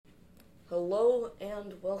Hello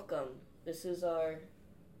and welcome. This is our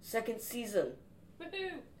second season,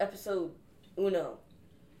 Woohoo! episode Uno.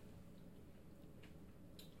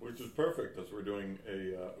 Which is perfect, as we're doing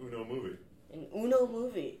a Uno movie. An Uno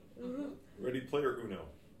movie. Ready Player Uno.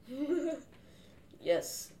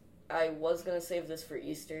 Yes, I was going to save this for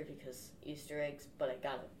Easter because Easter eggs, but I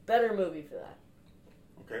got a better movie for that.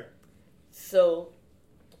 Okay. So,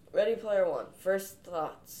 Ready Player One. First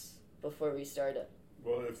thoughts before we start it.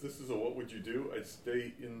 Well, if this is a what would you do, I'd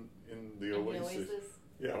stay in the oasis.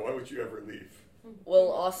 Yeah, why would you ever leave? Well,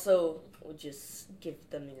 also, would you give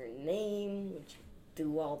them your name? Would you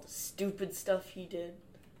do all the stupid stuff he did?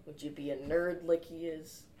 Would you be a nerd like he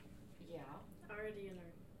is? Yeah. Already a nerd.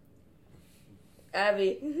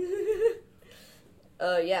 Abby.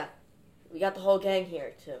 Yeah. We got the whole gang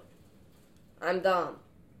here, too. I'm Dom.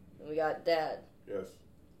 And we got Dad. Yes.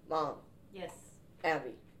 Mom. Yes.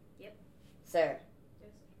 Abby. Yep. Sarah. Yes.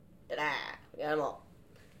 Ta-da! We got them all.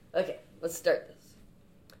 Okay, let's start this.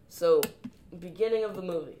 So, beginning of the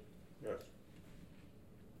movie. Yes.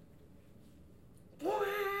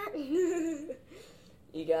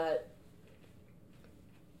 You got...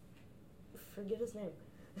 Forget his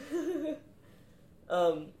name.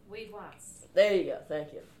 Wade Watts. There you go,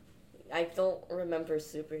 thank you. I don't remember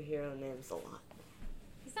superhero names a lot.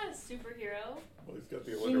 He's not a superhero. Well, he's got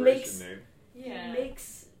the He alliteration makes- name. Yeah. He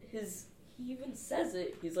makes his... He even says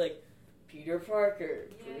it. He's like, Peter Parker,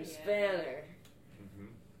 Yeah, Bruce yeah. Banner, Mm-hmm.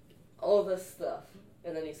 all this stuff.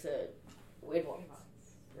 And then he said, Wade Wade Watts.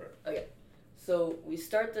 Watts. Okay, so we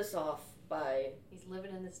start this off by... He's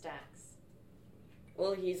living in the stacks.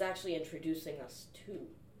 Well, he's actually introducing us to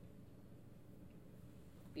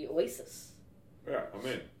the oasis. Yeah, I'm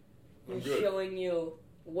in. I'm He's good. showing you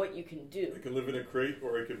what you can do. I can live in a crate,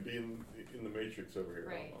 or I can be in the Matrix over here.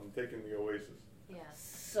 Right. I'm taking the oasis. Yeah.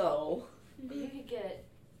 So, You could get,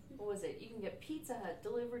 what was it? You can get Pizza Hut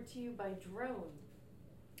delivered to you by drone.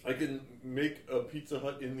 I can make a Pizza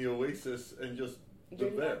Hut in the oasis and just you're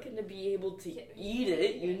live there. not going to be able to Yeah. eat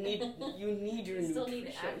it. You need your You still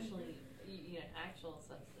nutrition. need actual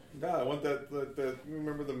substance. Nah, I want that.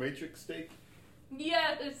 Remember the Matrix steak?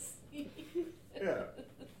 Yes. Yeah.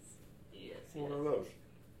 Yes. One of those.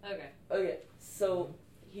 Okay. Okay, so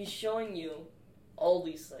he's showing you all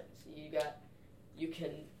these things. You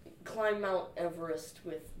can climb Mount Everest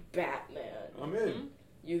with Batman. I'm in. Mm-hmm.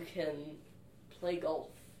 You can play golf.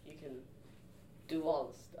 You can do all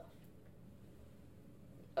this stuff.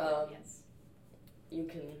 Yes. You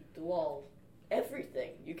can do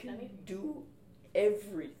everything. You can Anything. do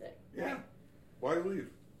everything. Yeah. Why leave?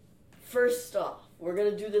 First off, we're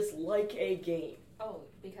gonna do this like a game. Oh,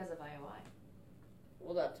 because of IOI.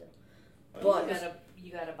 Well, that too. I But-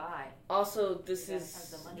 You gotta buy. Also, this You gotta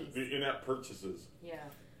is have the money. The in-app purchases. Yeah.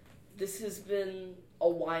 this has been a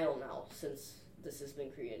while now since this has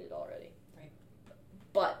been created already. Right.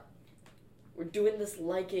 But we're doing this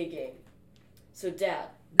like a game. So, Dad,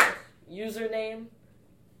 Yes. username,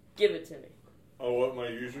 give it to me. Oh, what my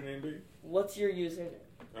username be? What's your username?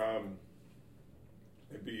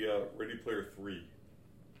 It'd be Ready Player 3.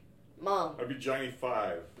 Mom. I'd be Johnny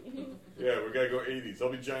 5. Yeah, we gotta go 80s. I'll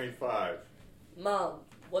be Johnny 5. Mom,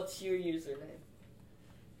 what's your username?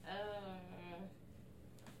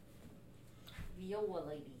 Viola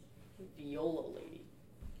lady. Viola lady.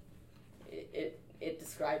 It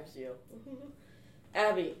describes you.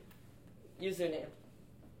 Abby, username.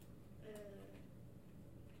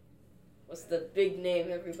 What's the big name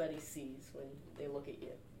everybody sees when they look at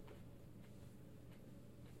you?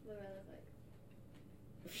 What do I look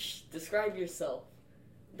like? Describe yourself.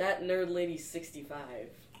 That nerd lady 65.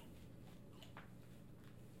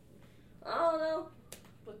 I don't know.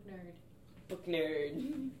 Book nerd. Book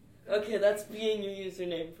nerd. Okay, that's being your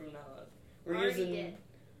username from now on. We're Already using dead.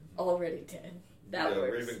 already dead. That yeah,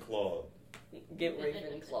 works. Ravenclaw. Get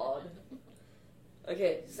Ravenclawed.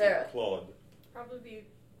 Okay, Sarah. Claude. Probably be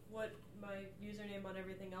what my username on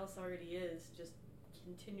everything else already is, just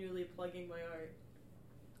continually plugging my art.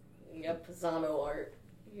 You got Pisano art.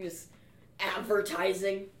 You just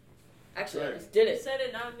advertising. Actually, I Right. just did You it. said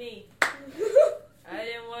it, not me. I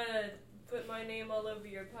didn't want to put my name all over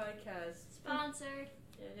your podcast. Sponsored.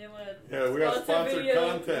 I didn't want to. Yeah, we got sponsored video.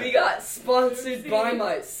 content. We got sponsored by Oopsie.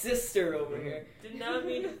 my sister over here. Did not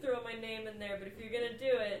mean to throw my name in there, but if you're gonna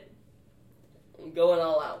do it, I'm going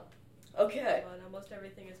all out. Okay. well, almost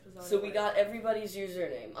everything is Pisano. So we got everybody's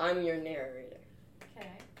username. I'm your narrator. Okay.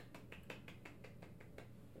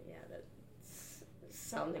 Yeah, that's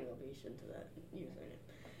sounding ovation to that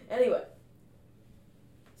username. Anyway,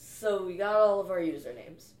 so we got all of our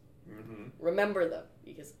usernames. Mm-hmm. Remember them,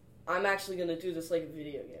 because I'm actually going to do this like a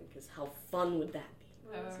video game, because how fun would that be?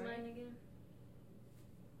 What was Alright. mine again?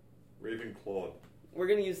 Ravenclaw. We're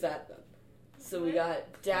gonna use that then. So we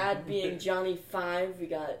got Dad being Johnny 5. We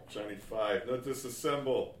got Johnny 5. No,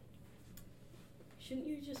 disassemble. Shouldn't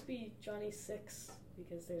you just be Johnny 6?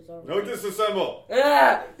 Because there's already... No, disassemble!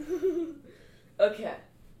 Ah! Okay.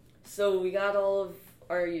 So we got all of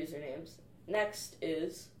our usernames. Next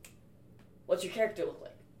is, what's your character look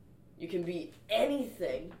like? You can be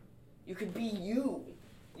anything. You could be you.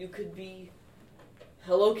 You could be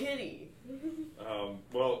Hello Kitty.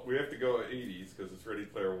 Well, we have to go 80s because it's Ready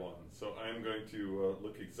Player One. So I'm going to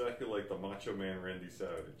look exactly like the Macho Man Randy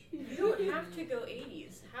Savage. You don't have to go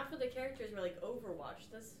 80s. Half of the characters were like Overwatch.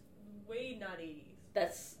 That's way not 80s.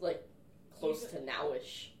 That's like close to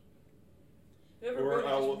nowish. Whoever Or wrote it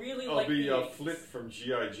I'll just really be liked the 80s. Flit from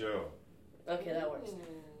G.I. Joe. Okay, that works.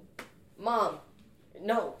 Ooh. Mom.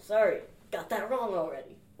 No, sorry. Got that wrong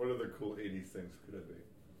already. What other cool 80s things could I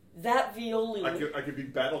be? That Viola. I could be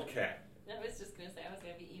Battle Cat. I was just gonna say I was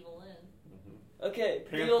gonna be Evil Lynn. Okay,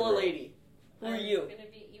 Panthro. Viola Lady. Who are you? I'm gonna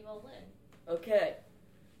be Evil Lynn. Okay.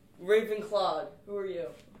 Ravenclaw. Who are you?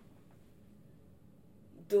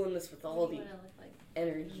 Doing this with all What do the you wanna look like in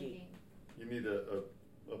the energy. game? You need a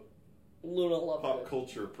Luna loves pop it.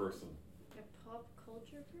 culture person. A pop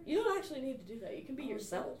culture person? You don't actually need to do that. You can be Oh,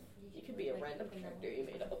 yourself. you You can can be a look like random vanilla. character you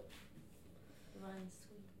made up. Run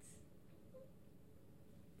sweets.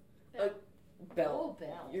 Belle. Oh,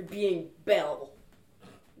 Belle. You're being Belle.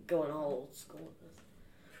 Going all old school with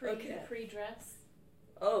this. Okay. Pre-dress.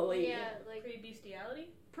 Oh, wait. Yeah, like Pre-bestiality?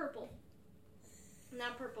 purple.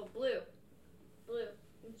 Not purple, blue. Blue.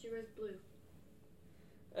 And she wears blue.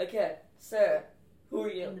 Okay, Sarah. Who are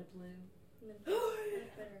In you? the blue.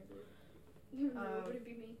 That's better in blue. No, would it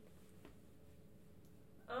be me?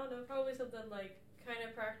 I don't know. Probably something like kind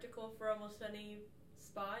of practical for almost any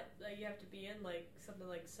spot that you have to be in. Like something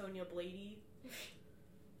like Sonya Blady.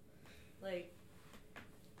 Like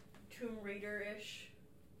Tomb Raider-ish.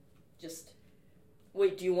 Just.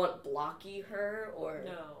 Wait, do you want blocky her or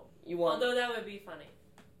No. you want Although that would be funny.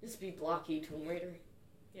 just be blocky Tomb Raider?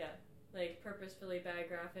 Yeah. Like purposefully bad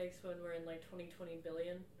graphics when we're in like 2020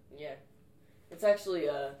 billion. Yeah. It's actually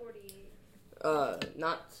 48.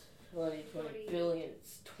 not 2020 40. billion.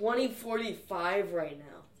 It's 2045 right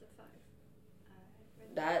now. It's a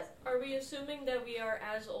 5. That Are we assuming that we are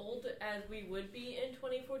as old as we would be in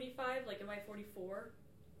 2045? Like, am I 44?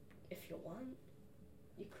 if you want,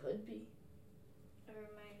 you could be. Or am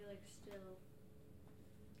I like still?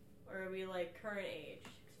 Or are we like current age?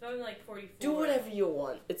 'Cause if I'm like 44. Do whatever you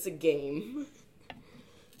want. It's a game. I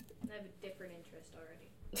have a different interest already.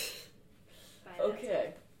 By that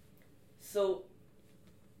Okay. So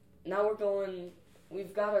now we're going.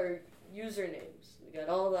 We've got our usernames. We got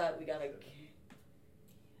all that. We got a.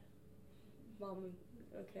 Mom.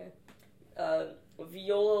 Okay.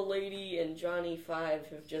 Viola Lady and Johnny 5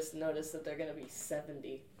 have just noticed that they're gonna be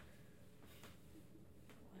 70.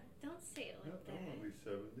 Don't say it No, like I that. want to be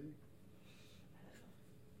 70.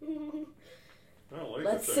 I don't like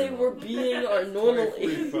Let's this say anymore. we're being our normal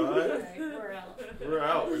age. 45? Alright, we're out. We're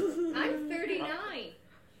out. I'm 39.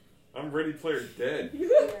 I'm Ready Player Dead.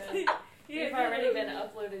 Yeah. We've already been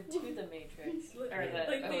uploaded to the Matrix. Or the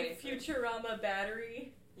Like the Oasis. Futurama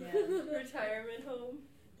battery Yeah. retirement home.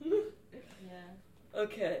 Yeah.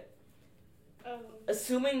 Okay.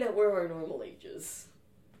 Assuming that we're our normal ages.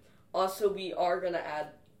 Also, we are gonna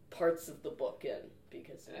add parts of the book in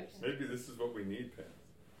because there's Maybe this is what we need, Pam.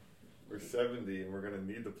 We're 70 and we're going to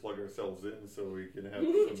need to plug ourselves in so we can have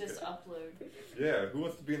some... Just upload. Yeah, who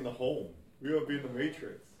wants to be in the home? We want to be in the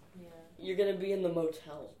Matrix. Yeah. You're gonna be in the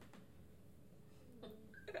motel.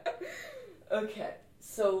 Okay,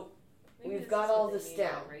 so Maybe we've this got is all what they this mean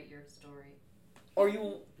down. by Write your story. Are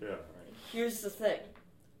you? Yeah, right. Here's the thing.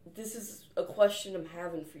 This is a question I'm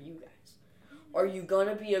having for you guys. Are you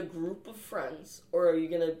gonna be a group of friends, or are you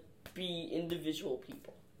gonna be individual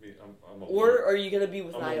people, I mean, I'm a or loner. are you gonna be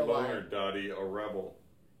with I'm a IOI? loner, Dottie, a rebel.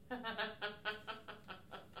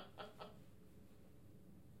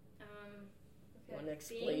 Wanna Being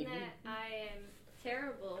explain? that I am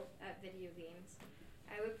terrible at video games,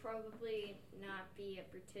 I would probably not be a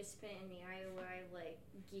participant in the IOI like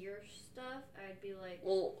gear stuff. I'd be like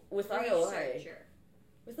Well, with IOI, researcher.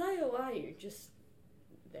 with IOI, you're just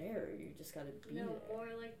there. You just gotta be No, there. more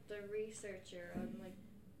like the researcher on like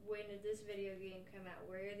when did this video game come out?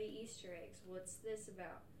 Where are the Easter eggs? What's this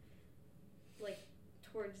about? Like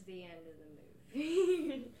towards the end of the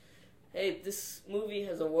movie. Hey, this movie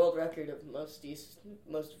has a world record of most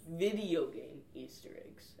video game Easter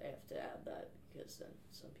eggs. I have to add that because then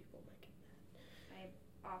some people might get mad.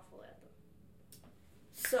 I'm awful at them.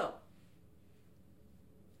 So,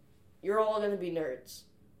 you're all gonna be nerds.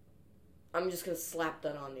 I'm just gonna slap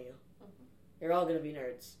that onto you. You're all gonna be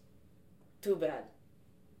nerds. Too bad.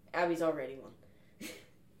 Abby's already one.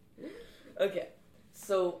 Okay,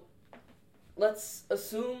 so let's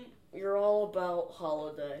assume you're all about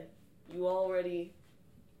Holiday. You already...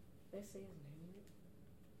 Did I say his name?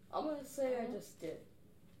 I'm gonna say I just did.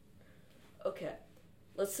 Okay,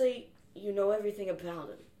 let's say you know everything about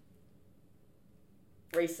him.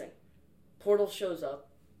 Racing. Portal shows up.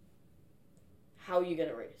 How are you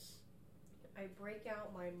gonna race? I break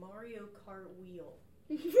out my Mario Kart wheel.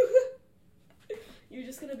 You're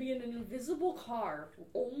just gonna be in an invisible car,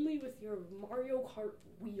 only with your Mario Kart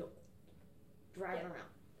wheel, driving around.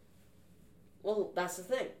 Well, that's the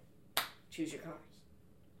thing. Choose your cars.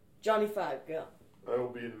 Johnny 5, go. I will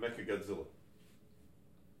be in Mechagodzilla.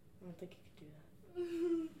 I don't think you could do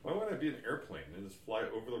that. Why wouldn't I be an airplane and just fly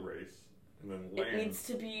over the race and then land? It needs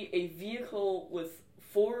to be a vehicle with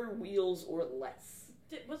 4 wheels or less.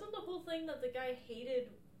 Wasn't the whole thing that the guy hated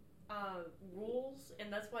rules,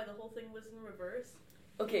 and that's why the whole thing was in reverse?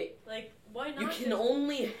 Okay. Like, why not? You can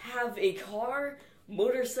only have a car,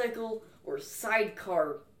 motorcycle, or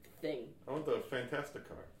sidecar thing. I want the Fantastic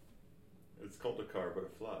car. It's called a car, but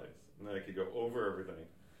it flies. And then I could go over everything.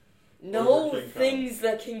 No King Kong. things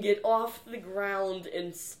that can get off the ground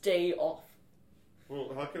and stay off.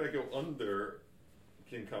 Well, how can I go under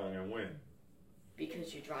King Kong and win?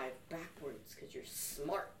 Because you drive backwards, because you're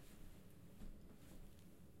smart.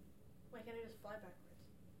 Why can't I just fly backwards?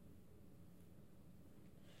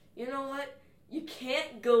 You know what? You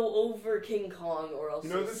can't go over King Kong or else...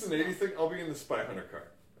 You know, this is an 80s thing. I'll be in the Spy Hunter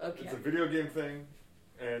car. Okay. It's a video game thing,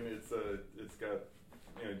 and it's got,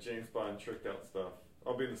 James Bond tricked out stuff.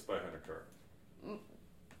 I'll be in the Spy Hunter car.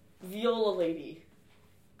 Viola Lady.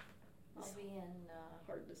 I'll be in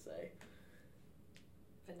Hard to say.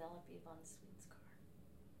 Vanellope Von Sweet's car.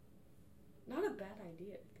 Not a bad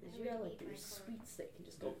idea, because I you would got, like, eat your my car. sweets that can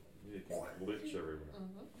just go... You can glitch everywhere.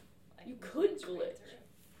 Mm-hmm. You could glitch.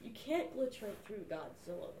 You can't glitch right through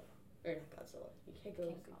Godzilla, though. Or not Godzilla. You can't go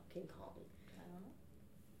King through Kong. King Kong. I don't know.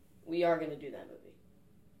 We are going to do that movie.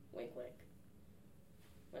 Wink, wink.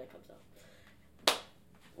 When it comes out.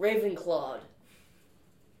 Ravenclawed.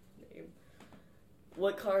 Name.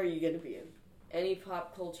 What car are you going to be in? Any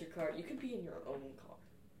pop culture car. You could be in your own car.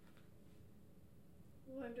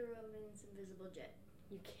 Wonder Woman's invisible jet.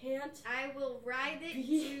 You can't. I will ride it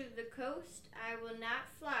to the coast. I will not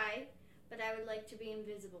fly, but I would like to be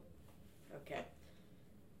invisible. Okay.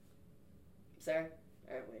 Sarah?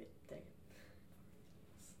 Alright, wait. Dang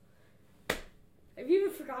it. Have you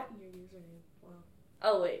even forgotten your username? Wow.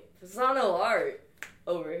 Oh, wait. Fasano Art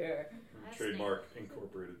over here. Last Trademark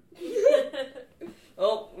Incorporated.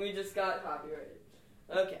 Oh, we just got copyrighted.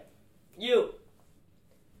 Okay. You.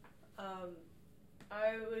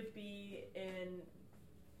 I would be in,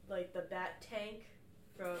 like, the Bat Tank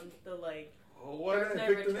from the, like... Oh, why Dark did I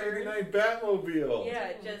Knight pick the Returns? 89 Batmobile?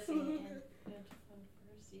 Yeah, just... And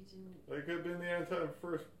first, you didn't. I could have been the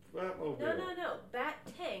anti-first Batmobile. No. Bat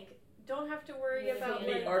Tank. Don't have to worry Yeah, about,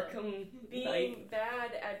 yeah, like, Arkham being Knight.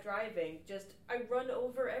 bad at driving. Just, I run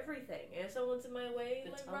over everything. And if someone's in my way,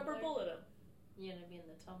 The like, rubber tumbler? bullet them. You gonna be in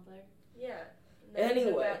the tumbler? Yeah. And then the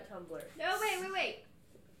Anyway. Bat Tumbler. No, wait.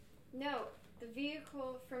 No, the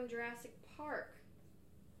vehicle from Jurassic Park.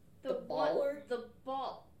 The baller? The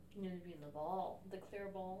ball. You're gonna be in the ball, the clear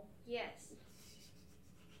ball. Yes.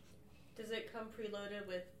 Does it come preloaded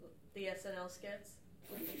with the SNL skits?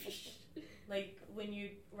 Like, when you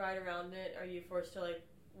ride around it, are you forced to, like,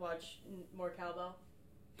 watch more cowbell?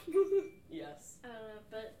 Yes. I don't know,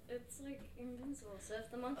 but it's like invincible. So if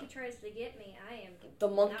the monkey tries to get me, I am. The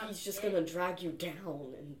monkey's Not just dead. gonna drag you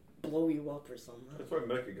down and blow you up or something. That's why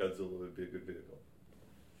Mechagodzilla would be a good vehicle.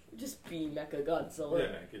 Just be Mechagodzilla.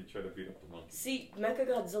 Yeah, I could try to beat up the monkey. See,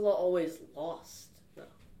 Mechagodzilla always lost. No.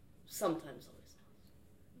 Sometimes always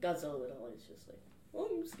lost. Godzilla would always just like, oh,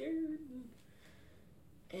 I'm scared.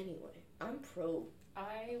 Anyway, I'm pro.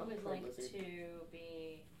 I I'm would pro like lizard. to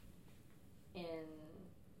be in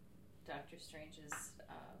Doctor Strange's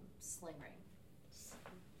sling ring.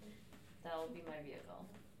 That will be my vehicle.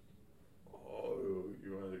 Oh,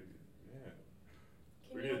 you want to... Yeah.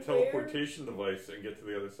 Can We you need a teleportation device and get to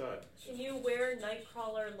the other side. Can you wear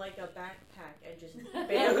Nightcrawler like a backpack and just bounce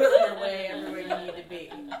your way everywhere you need to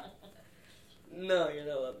be? No, you're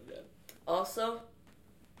not allowed to do. Also,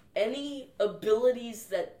 any abilities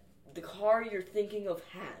that the car you're thinking of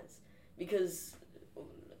has. Because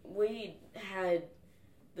Wade had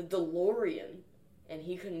the DeLorean, and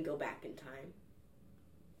he couldn't go back in time.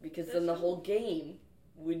 Because then the whole game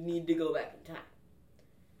would need to go back in time.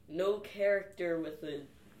 No character with a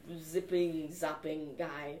zipping, zopping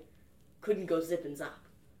guy couldn't go zip and zop.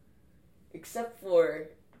 Except for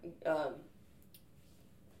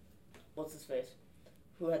what's his face,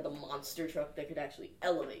 who had the monster truck that could actually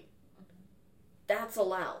elevate. That's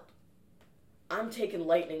allowed. I'm taking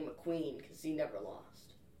Lightning McQueen because he never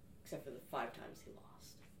lost, except for the 5 times he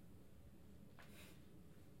lost.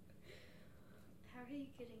 How are you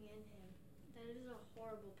getting in him? That is a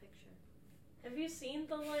horrible picture. Have you seen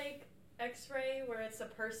the like X-ray where it's a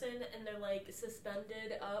person and they're like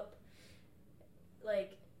suspended up,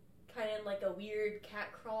 like kind of in like a weird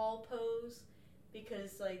cat crawl pose,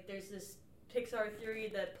 because like there's this Pixar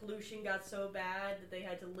theory that pollution got so bad that they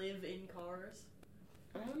had to live in cars.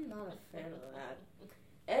 I'm not a fan of that.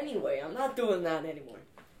 Anyway, I'm not doing that anymore.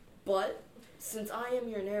 But since I am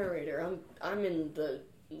your narrator, I'm in the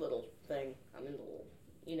little thing. I'm in the little,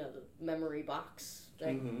 the memory box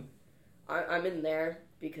thing. I'm in there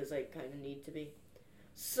because I kind of need to be.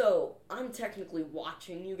 So I'm technically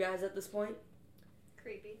watching you guys at this point.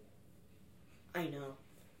 Creepy. I know.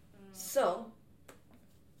 So,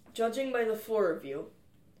 judging by the 4 of you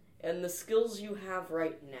and the skills you have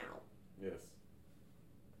right now, Yes.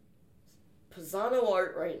 Pisano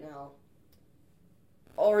Art right now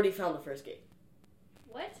already found the first gate.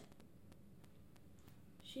 What?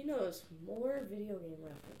 She knows more video game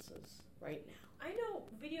references right now. I know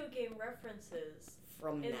video game references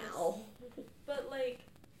From in now. but like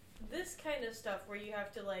this kind of stuff where you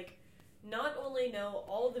have to like not only know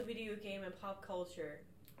all the video game and pop culture,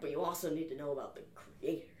 But you also need to know about the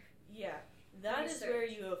creator. yeah, that is Research. where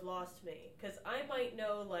you have lost me. Because I might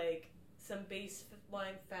know like some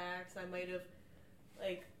baseline facts. I might have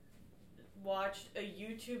like watched a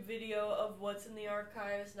YouTube video of what's in the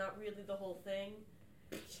archives, not really the whole thing.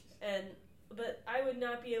 But I would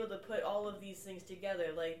not be able to put all of these things together,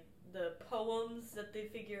 like the poems that they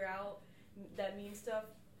figure out that mean stuff.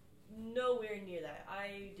 Nowhere near that.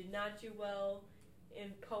 I did not do well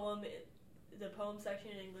in the poem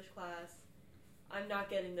section in English class. I'm not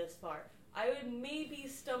getting this far. I would maybe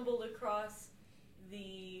stumble across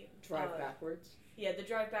the Drive backwards. Yeah, the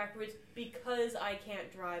drive backwards because I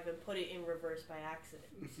can't drive and put it in reverse by accident.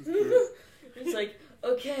 This is true. It's like,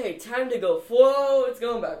 okay, time to go. Whoa, it's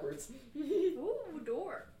going backwards. Ooh,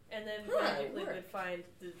 door. And then Huh, magically work. would find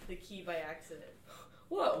the key by accident.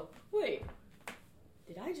 Whoa, wait.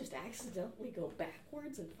 Did I just accidentally go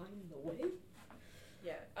backwards and find the way?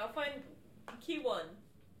 Yeah, I'll find key 1,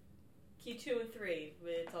 key 2 and 3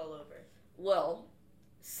 when it's all over. Well,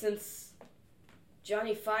 since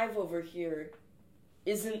Johnny 5 over here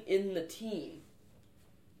isn't in the team,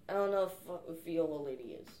 I don't know if Viola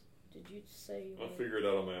Lady is. Did you say you I'll were- figure it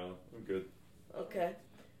out on my own. I'm good. Okay.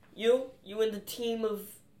 You in the team of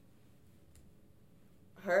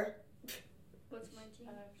her? What's my team?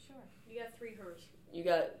 Sure. You got 3 hers. You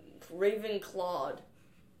got Raven Claude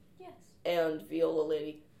Yes. and Viola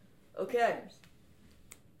Lady. Okay.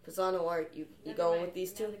 Pisano Art, you Never going mind. with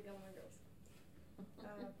these Now two? they're going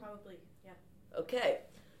girls. Probably, yeah. Okay.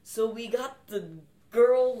 So we got the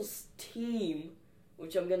girls team,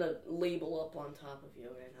 which I'm gonna label up on top of you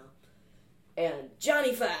right now. And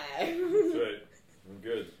Johnny 5. That's right. I'm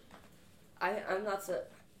good. I'm not so.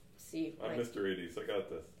 See, I'm I Mr. 80s. I got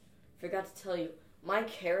this. forgot to tell you, my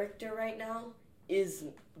character right now is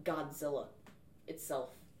Godzilla itself.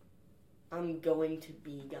 I'm going to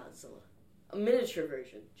be Godzilla. A miniature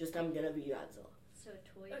version, just I'm gonna be Godzilla. So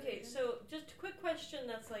toy. Okay, version? so just a quick question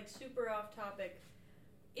that's like super off topic.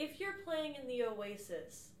 If you're playing in the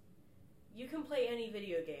Oasis, you can play any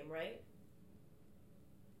video game, right?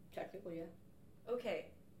 Technically, yeah. Okay.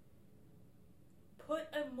 Put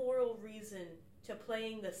a moral reason to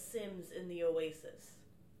playing The Sims in the Oasis.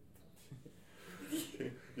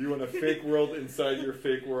 You want a fake world inside your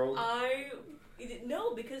fake world?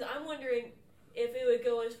 No, because I'm wondering if it would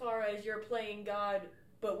go as far as you're playing God,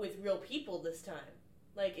 but with real people this time.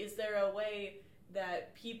 Like, is there a way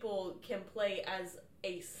that people can play as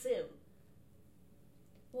a Sim?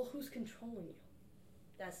 Well, who's controlling you?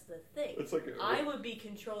 That's the thing. It's like I would be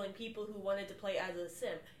controlling people who wanted to play as a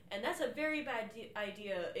Sim. And that's a very bad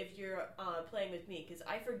idea if you're playing with me, because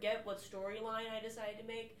I forget what storyline I decided to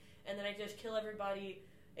make, and then I just kill everybody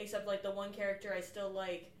except like the one character I still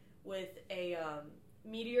like with a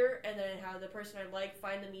meteor, and then have the person I like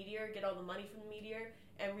find the meteor, get all the money from the meteor,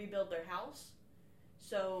 and rebuild their house.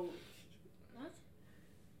 So, What?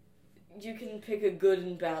 You can pick a good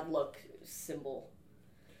and bad luck symbol.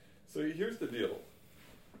 So here's the deal.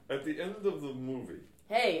 At the end of the movie,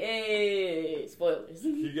 Hey, spoilers.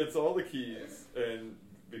 he gets all the keys and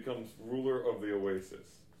becomes ruler of the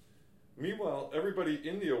Oasis. Meanwhile, everybody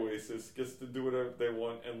in the Oasis gets to do whatever they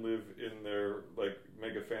want and live in their like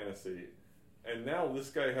mega fantasy. And now this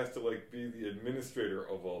guy has to like be the administrator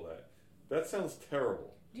of all that. That sounds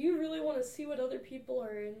terrible. Do you really want to see what other people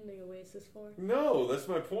are in the Oasis for? No, that's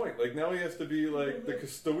my point. Like, now he has to be, like, the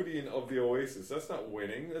custodian of the Oasis. That's not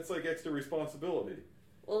winning. That's, like, extra responsibility.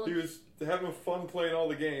 Well, He was having fun playing all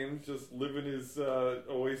the games, just living his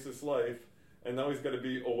Oasis life, and now he's got to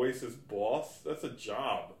be Oasis boss? That's a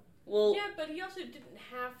job. well, Yeah, but he also didn't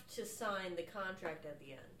have to sign the contract at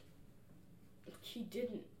the end. he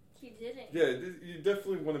didn't. He didn't. Yeah, you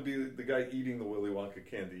definitely want to be the guy eating the Willy Wonka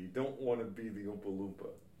candy. You don't want to be the Oompa Loompa.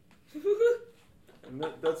 And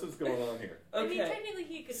that's what's going on here. I mean, Okay. technically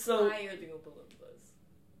he could So- hire the Oompa Loompas.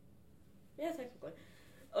 Yeah, technically.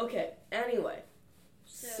 Okay, anyway.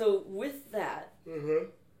 So- So, with that,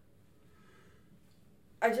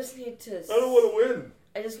 I just need to... I don't want to win.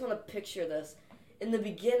 I just want to picture this. In the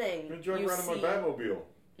beginning, I'm going to drive you around see... in my Batmobile.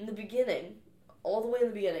 In the beginning, all the way in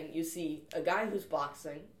the beginning, you see a guy who's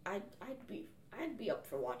boxing. I'd be up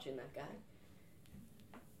for watching that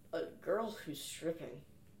guy. A girl who's stripping.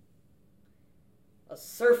 A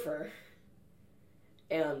surfer.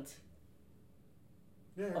 And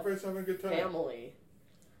Yeah, everybody's having a good time. family.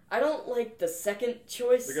 I don't like the second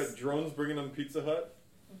choice. They got drones bringing them Pizza Hut.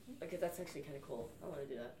 Okay, that's actually kind of cool. I want to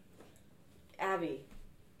do that. Abby,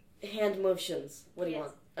 hand motions. What do you Yes.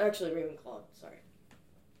 want? Actually, Ravenclaw. Sorry.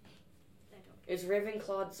 I don't. Is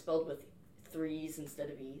Ravenclaw spelled with 3's instead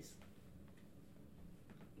of E's?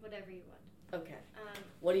 Whatever you want. Okay.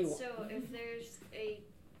 What do you want? So if there's a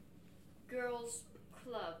girls'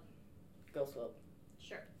 club, Go slow.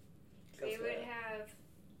 sure, Go we slow. would have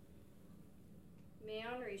me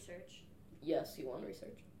on research. Yes, you want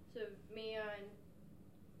research. So me on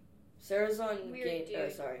Sarah's on Weird game.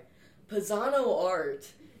 dude. Sorry. Pisano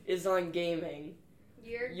Art is on gaming.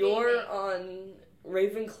 your You're gaming. on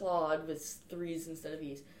Ravenclaw with 3's instead of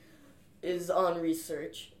E's. Is on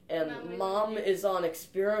research. And Mom, Mom is on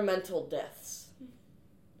experimental deaths.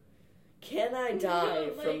 Can I die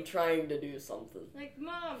from Like- trying to do something? Like,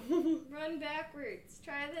 Mom, run backwards.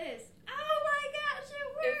 Try this. Oh my gosh,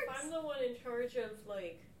 it If works. I'm the one in charge of,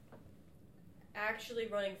 like, actually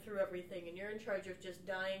running through everything, and you're in charge of just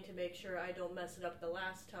dying to make sure I don't mess it up the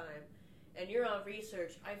last time, and you're on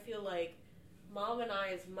research, I feel like Mom and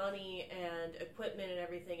I's money and equipment and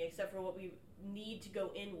everything, except for what we need to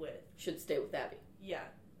go in with, Should stay with Abby. yeah,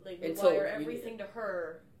 like, we Until wire you need everything to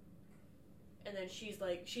her, and then she's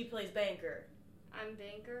like, she plays banker. I'm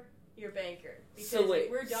banker. You're banker. Because So wait,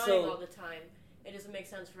 if we're dying so- all the time, it doesn't make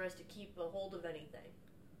sense for us to keep a hold of anything.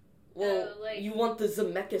 Well, like- you want the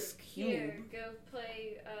Zemeckis cube. Here, go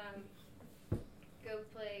play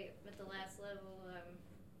with the last level,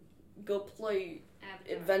 Go play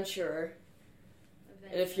Avatar. Adventurer.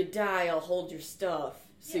 And if you Avenger. die, I'll hold your stuff.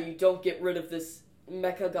 So Yeah. you don't get rid of this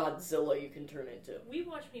Mecha Godzilla you can turn into. We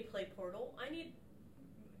watch me play Portal.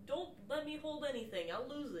 Don't let me hold anything. I'll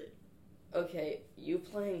lose it. Okay, you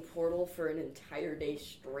playing Portal for an entire day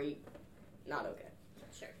straight? Not okay.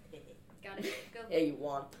 Sure. Got it. Go. Yeah, you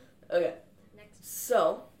won. Okay, Next.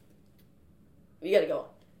 so we gotta go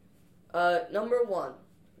on. Number one,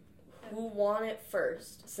 who won it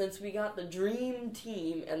first? Since we got the dream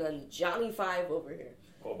team and then Johnny Five over here.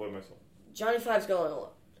 All by myself. Johnny Five's going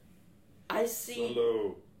alone. I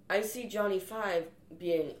see Johnny Five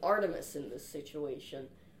being Artemis in this situation,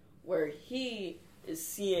 where he is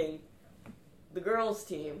seeing the girls'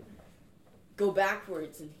 team go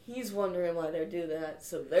backwards, and he's wondering why they do that.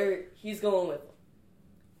 So he's going with them.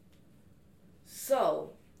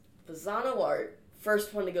 So, Pisano Art,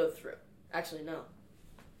 first one to go through. Actually, no.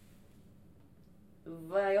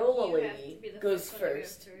 Viola You have Lady to be the goes first one to go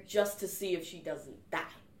first, first. just to see if she doesn't die.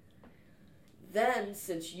 Then,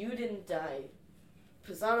 since you didn't die,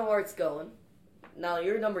 Pisano Art's going. Now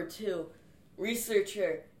you're number 2.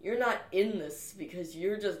 Researcher, you're not in this because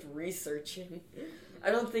you're just researching.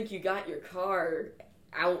 I don't think you got your car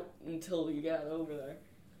out until you got over there.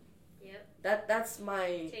 Yep. That's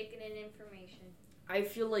my... Taking in information. I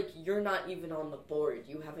feel like you're not even on the board.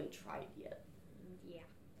 You haven't tried yet. Yeah.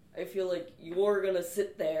 I feel like you're gonna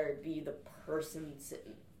sit there and be the person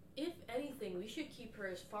sitting. If anything, we should keep her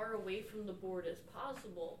as far away from the board as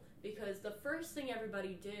possible, because the first thing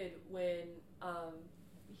everybody did when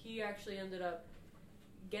he actually ended up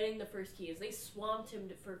getting the first key is they swamped him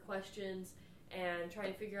for questions and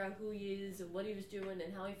trying to figure out who he is and what he was doing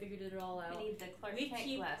and how he figured it all out. We need the Clark We Kent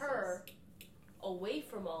keep glasses. her away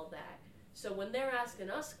from all that. So when they're asking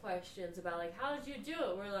us questions about, like, how did you do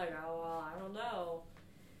it? We're like, oh, well, I don't know.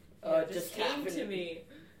 It just came happened. to me.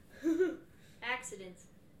 Accidents.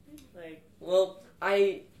 Like, Well,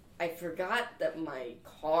 I forgot that my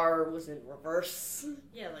car was in reverse.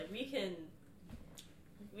 yeah, like, we can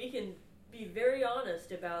be very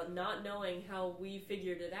honest about not knowing how we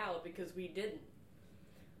figured it out because we didn't.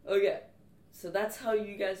 Okay, so that's how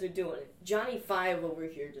you guys are doing it. Johnny 5 over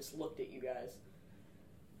here just looked at you guys.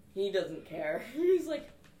 He doesn't care. He's like,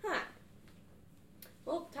 huh.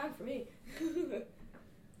 Well, time for me.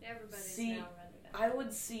 Everybody's See, now running out. I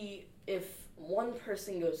would see if one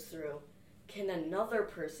person goes through, can another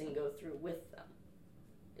person go through with them?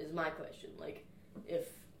 Is my question. Like, if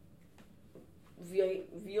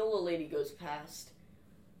Viola Lady goes past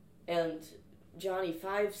and Johnny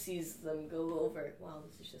 5 sees them go over. Wow,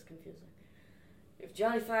 this is just confusing. If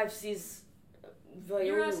Johnny 5 sees Viola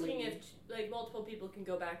You're asking Lady, if like multiple people can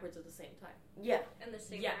go backwards at the same time. yeah. And the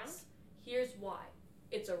same Yes. round? Here's why.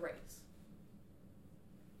 It's a race.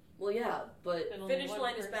 Well, yeah, but And only Finish one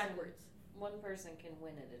line is person- backwards. One person can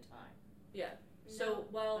win at a time. Yeah. So No,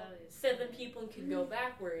 while that is- 7 people can go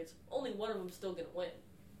backwards, only one of them's still gonna win.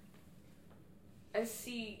 I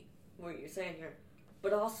see what you're saying here.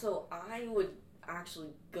 But also, I would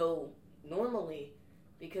actually go normally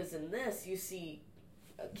because in this, you see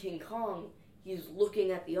King Kong, he's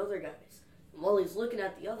looking at the other guys. And while he's looking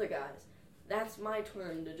at the other guys, that's my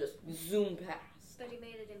turn to just zoom past. But he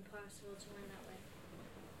made it impossible to win that way.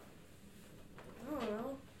 I don't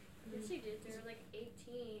know. Yes, he did. There were like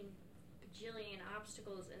 18 bajillion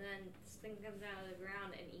obstacles, and then this thing comes out of the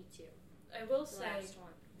ground and eats you. I will The say, last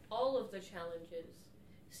one. all of the challenges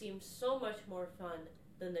seem so much more fun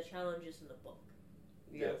than the challenges in the book.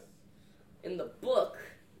 Yes. In the book,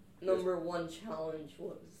 number 1 challenge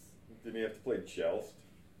was Didn't he have to play Joust?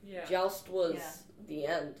 Yeah. Joust was Yeah. the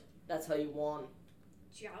end. That's how you won.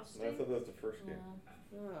 Jousting? I thought that was the first game.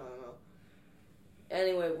 I don't know.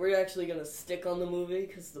 Anyway, we're actually gonna stick on the movie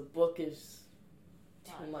because the book is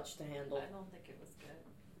too Fine. much to handle. I don't think it was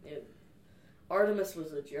good. Artemis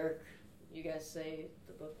was a jerk. You guys say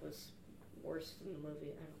the book was worse than the movie.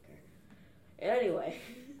 I don't care. Anyway,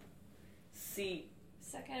 see,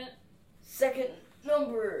 second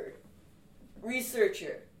number,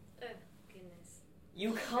 researcher. Goodness.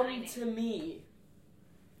 You come Shining. to me.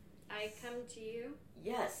 I come to you.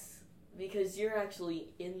 Yes, because you're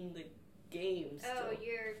actually in the game still. Oh,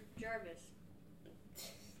 you're Jarvis.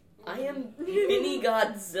 I am mini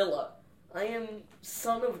Godzilla. I am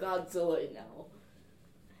son of Godzilla now.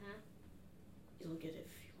 Huh? You'll get it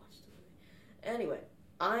if you watch the movie. Anyway,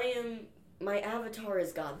 my avatar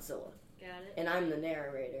is Godzilla, Got it. and I'm the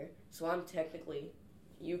narrator, so I'm technically,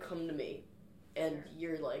 you come to me, and Sure.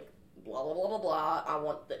 you're like, blah, blah, blah, blah, blah, I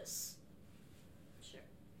want this. Sure.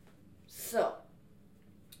 So,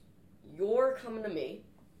 you're coming to me,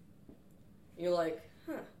 you're like,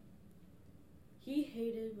 huh, he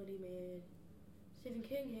hated what he made, Stephen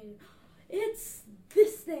King hated, it's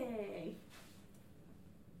this thing.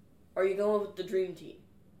 Are you going with the dream team?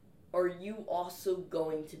 Are you also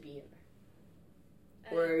going to be in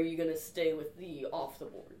there? Or are you going to stay with the off the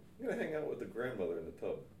board? I'm gonna hang out with the grandmother in the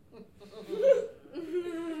tub.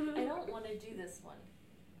 I don't want to do this one.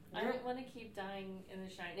 I don't want to keep dying in The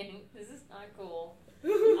Shining. This is not cool.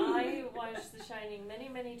 I watched The Shining many,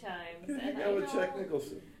 many times, and Hang I out with don't, Jack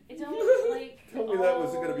Nicholson. I don't like. Told me that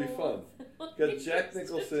was all gonna be fun. the You got Jack ways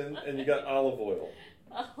to Nicholson do and you it. got olive oil.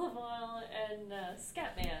 Olive oil and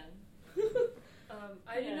Scatman.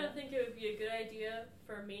 I do Yeah. not think it would be a good idea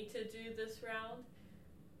for me to do this round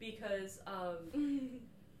because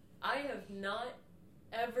I have not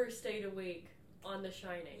ever stayed awake on The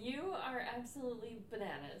Shining. You are absolutely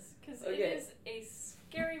bananas because Okay. it is a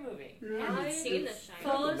scary movie. I haven't I seen The Shining.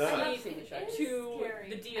 fall Not. I've asleep seen The Shining. It is to scary.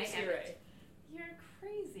 the I Dies haven't. Irae. You're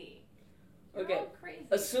crazy. You're Okay. all crazy.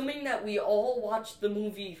 Assuming that we all watched the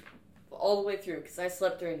movie all the way through, because I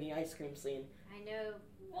slept during the ice cream scene. I know.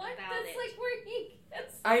 What? About That's it. like where he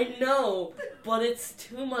gets. I know, but it's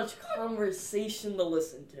too much conversation to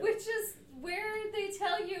listen to. Which is where they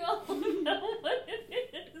tell you all about what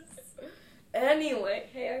it is. Anyway,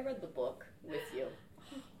 hey, I read the book with you.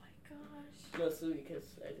 Oh my gosh. Mostly because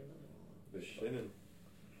I didn't know. The Shannon.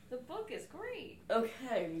 The book is great.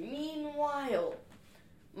 Okay, meanwhile,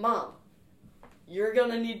 Mom, you're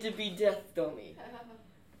gonna need to be Death Dummy.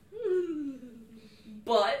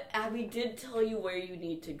 But Abby did tell you where you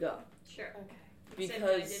need to go. Sure. Okay. Except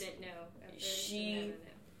I Because didn't know. At first, she- and then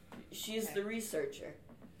she's Okay. the researcher.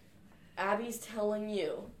 Abby's telling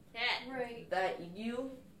you I know. Right. that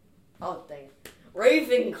you... Oh, dang it.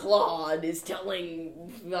 Ravenclaw is telling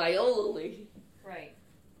Viola Lee Right.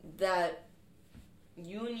 that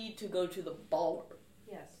you need to go to the ballroom.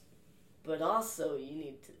 Yes. But also, you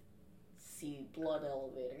need to see Blood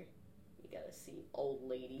Elevator. You gotta see old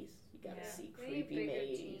ladies. You gotta Yeah. see We need a creepy bigger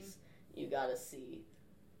maids. You gotta see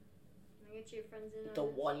Can I get your friends in on the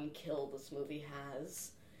this? one kill this movie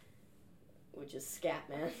has. which is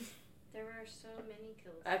Scatman. There are so many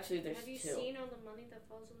kills. Actually, there's Have you two. seen all the money that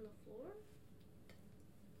falls on the floor?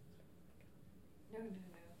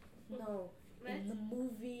 No. In the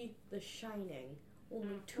movie The Shining,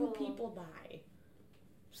 only two Well- people die.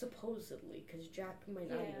 Supposedly, because Jack might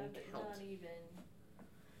not even but count. not even.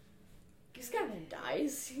 Scatman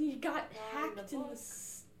dies. He got Not in the hacked in the... book.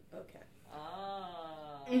 Okay.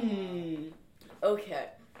 Ah. Okay.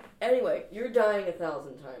 Anyway, you're dying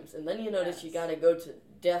 1,000 times, and then you notice you Yes. gotta go to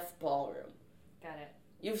Death Ballroom. Got it.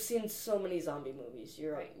 You've seen so many zombie movies.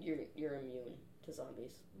 You're Right. you're immune to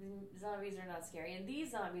zombies. Zombies are not scary, and these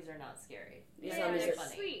zombies are not scary. These Yeah, zombies they're are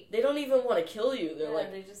funny. sweet. They don't even want to kill you. They're Yeah,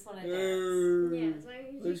 like, they just want to Yeah, dance. as long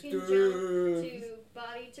as let's you can dance.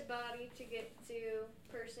 jump to body to get to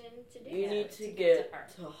person to dance. You need to to get get to her.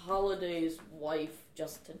 to Holiday's wife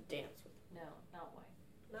just to dance with. No, not white.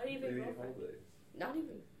 Not even Lady girlfriend. Holidays. Not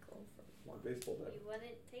even girlfriend. The baseball bat. You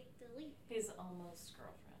wouldn't take the leap. His almost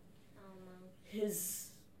girlfriend. Almost.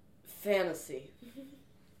 His fantasy.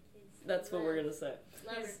 That's what we're gonna say.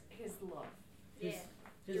 Lover. His love. Yeah.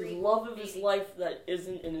 His Dream. love of his Maybe. life that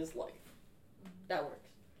isn't in his life. That works.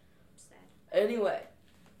 Sad. Anyway,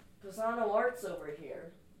 Pisano Arts over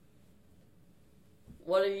here.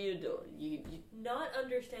 What are you doing? You Not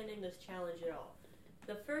understanding this challenge at all.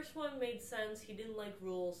 The first one made sense. He didn't like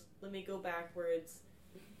rules. Let me go backwards.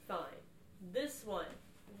 Fine. This one,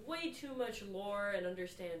 way too much lore and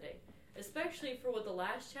understanding. Especially for what the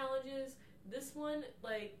last challenge is. This one,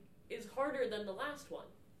 is harder than the last one.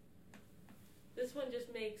 This one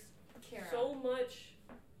just makes Kara. so much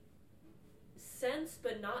sense,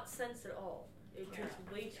 but not sense at all. It takes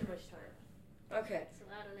way too much time. okay? It's a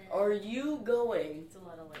lot of that. Are you going? It's a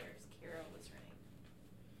lot of layers. Kara was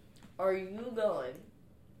right. Are you going?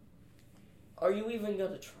 Are you even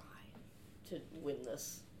gonna try to win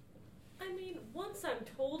this? I mean, once I'm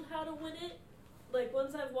told how to win it,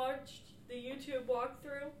 once I've watched the YouTube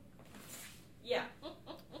walkthrough, yeah.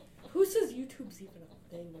 Who says YouTube's even a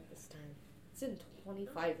thing at this time? It's in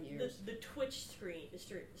 25 years. The Twitch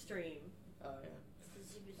stream. Oh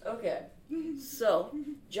yeah. Okay. So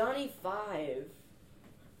Johnny 5.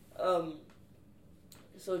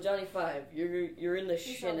 So Johnny 5, you're in the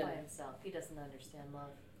He's all by shinnin. himself. He doesn't understand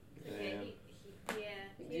love. Yeah, Yeah.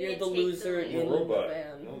 he You're didn't the take loser I'm leap. a in robot. the I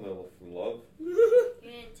van. don't know from love. He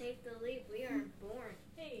didn't take the leap. We aren't born.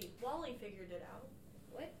 Hey, Wally figured it out.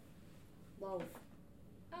 Love.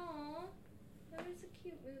 Aww. That was a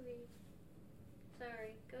cute movie.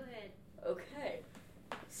 Sorry. Go ahead. Okay.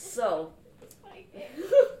 So.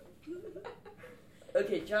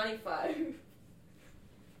 Okay, Johnny 5.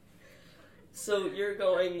 So you're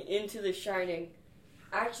going into The Shining.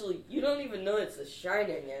 Actually, you don't even know it's The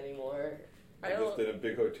Shining anymore. I We're just don't. in a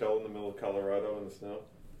big hotel in the middle of Colorado in the snow.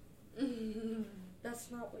 That's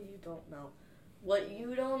not what you don't know. What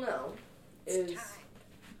you don't know is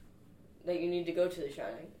that you need to go to The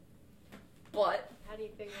Shining. But How do you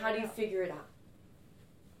figure how it do you out? figure it out?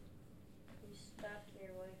 You stalk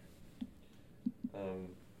your wife.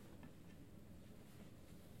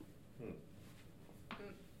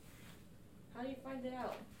 How do you find it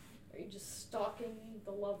out? Are you just stalking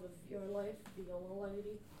the love of your life, the yellow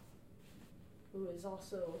lady, who is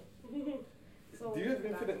also? Do you have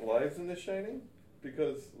infinite lives in The Shining?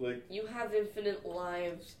 Because, You have infinite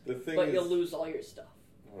lives, the thing but is... you'll lose all your stuff.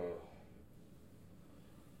 Oh.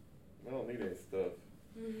 I don't need any stuff.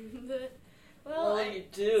 Well, you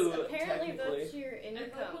do. Apparently, technically. that's your And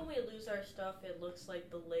income. when we lose our stuff, it looks like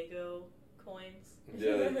the Lego coins. Yeah,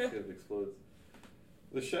 it explodes.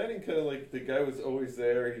 The Shining kind of the guy was always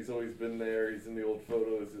there, he's always been there, he's in the old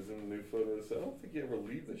photos, he's in the new photos. I don't think you ever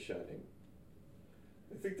leave The Shining.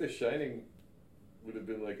 I think The Shining would have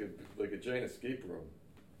been like a giant escape room.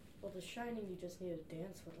 Well, The Shining, you just need to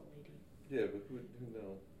dance with a lady. Yeah, but who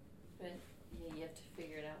knows? But you have to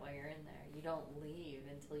figure it out while you're in there. You don't leave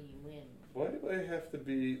until you win. Why do I have to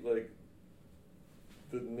be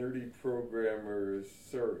the nerdy programmer's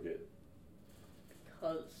surrogate?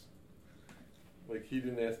 Because. He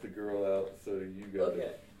didn't ask the girl out, so you got Okay.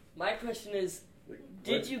 it. My question is, Like,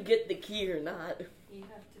 did what- you get the key or not? You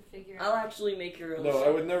have to figure I'll out. actually make your own. No, I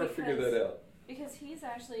would never figure Because- that out. Because he's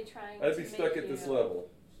actually trying I'd to be stuck make at this you- level.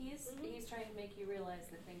 He's trying to make you realize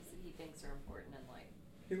the things that he thinks are important in life.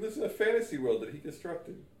 He lives in a fantasy world that he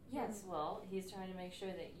constructed. Yes, well, he's trying to make sure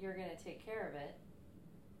that you're going to take care of it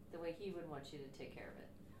the way he would want you to take care of it.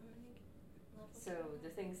 So the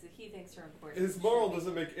things that he thinks are important. His moral should be-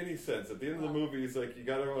 doesn't make any sense. At the end of the Well- movie, he's like, you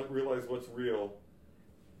gotta realize what's real,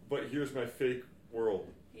 but here's my fake world.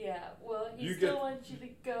 Yeah, well, he You still get- wants you to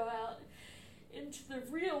go out into the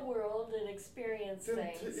real world and experience Then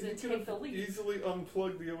things he and could take the have leap. easily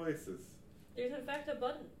unplugged the Oasis. There's in fact a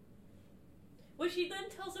button, which he then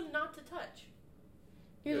tells him not to touch.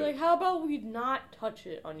 He's Yeah. like, how about we not touch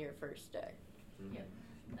it on your first day? Mhm. Yeah.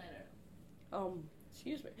 I don't know.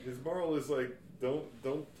 Excuse me. His moral is like,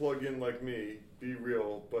 don't plug in like me. Be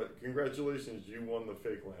real. But congratulations, you won the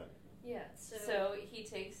fake land. Yeah. So he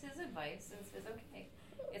takes his advice and says, okay,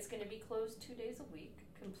 it's going to be closed 2 days a week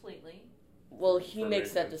completely. Well, he For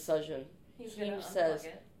makes that maintenance. decision. He's He going to says- unplug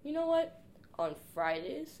it. You know what? On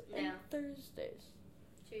Fridays and Yeah. Thursdays.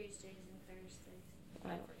 Tuesdays and Thursdays.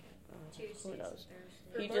 I Oh, forget. Tuesdays who and knows? Thursdays.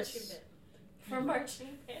 For He marching just- band. For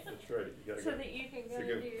marching band. That's right. You gotta So get, that you can it's go a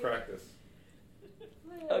to good practice.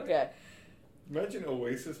 Okay. Imagine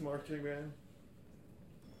Oasis marching band.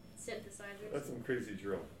 Synthesizers. That's some crazy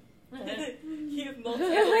drill. You have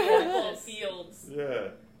multiple fields. Yeah.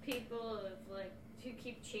 People who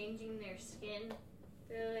keep changing their skin.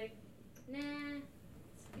 They're like, nah,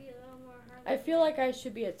 let's be a little more hard. I feel like I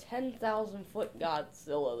should be a 10,000 foot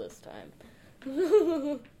Godzilla this time.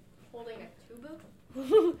 Holding a tuba.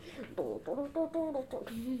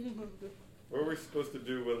 What are we supposed to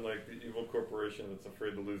do when like the evil corporation that's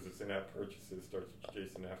afraid to lose its in-app purchases starts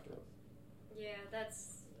chasing after us? Yeah,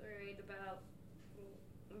 that's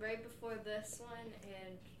right before this one,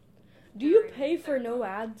 and Do you pay for no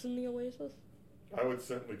ads in the Oasis? I would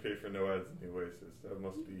certainly pay for no ads in the Oasis. That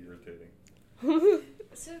must be irritating.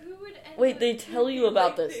 so who would end Wait, up they tell you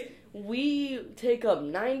about Like this. We take up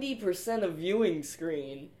 90% of viewing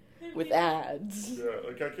screen with ads. Yeah,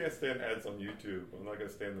 like I can't stand ads on YouTube. I'm not gonna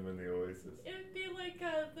stand them in the Oasis. It'd be like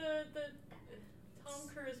the Tom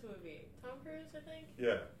Cruise movie. Tom Cruise, I think.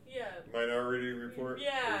 Yeah, Yeah. Minority Report.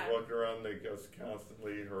 Yeah. He's walking around, they just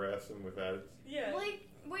constantly harass him with ads. Yeah.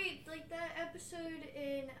 like that episode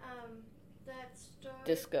in that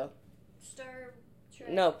Disco. Star Trek.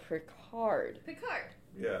 No, Picard. Picard.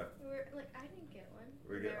 Yeah, Where I didn't get one.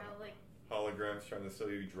 We They're get- all like holograms trying to sell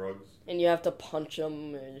you drugs. And you have to punch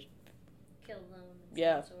them. And kill them. And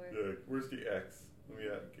Yeah. some sort. Yeah, where's the X? Let me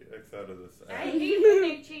get X out of this. I ad. hate when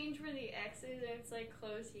they change where the X is and it's like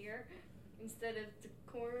close here instead of the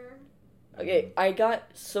corner. Okay, I got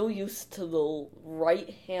so used to the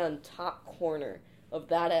right-hand top corner of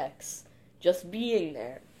that X just being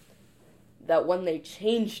there that when they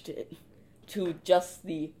changed it to just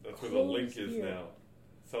the That's where the link close is here, now.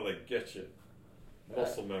 That's how they get you.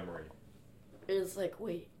 Muscle memory. It's like,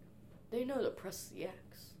 wait, they know to press the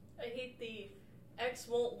X. I hate the X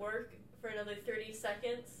won't work for another 30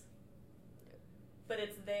 seconds, but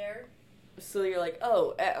it's there. So you're like,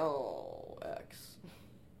 oh, X.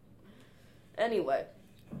 Anyway,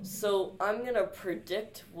 so I'm gonna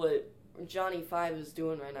predict what Johnny 5 is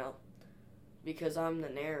doing right now because I'm the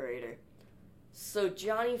narrator. So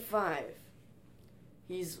Johnny 5,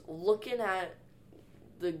 he's looking at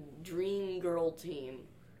the Dream Girl team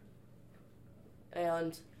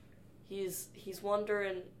and he's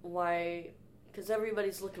wondering why, because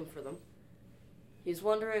everybody's looking for them. He's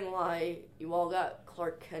wondering why you all got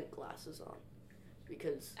Clark Kent glasses on.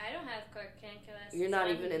 Because I don't have Clark Kent glasses. you're not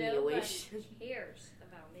and even in the nobody Oasis. cares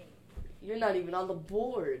about me. You're not even on the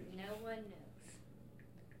board. No one knows.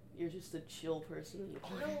 You're just a chill person in the I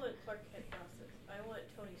corner. don't want Clark Kent glasses. I want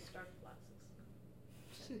Tony Stark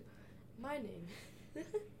glasses. My name.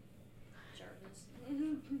 Jarvis.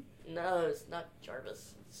 No, it's not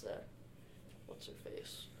Jarvis. It's, what's her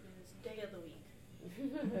face? It's day of the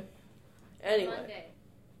week. Anyway, Monday.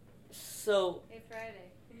 so, Hey,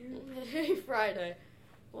 Friday. hey, Friday.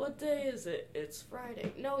 What day is it? It's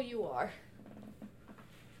Friday. No, you are.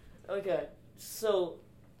 Okay, so,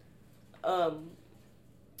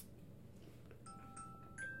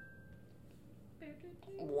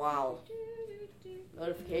 wow.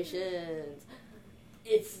 Notifications.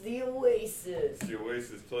 It's the Oasis. The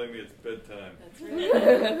Oasis telling me it's bedtime. That's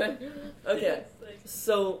right. Okay, It's like,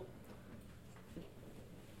 so,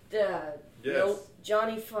 Dad, Yes. nope,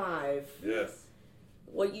 Johnny 5. Yes.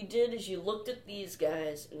 What you did is you looked at these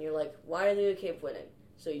guys and you're like, why do they keep winning?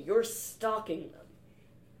 So you're stalking them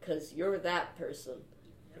because you're that person.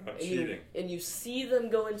 I'm And cheating. you see them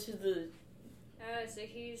go into the. Oh, so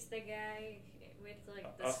he's the guy with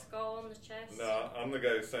like the Uh, skull on the chest. No, I'm the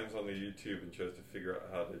guy who signs on the YouTube and tries to figure out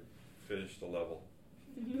how to finish the level.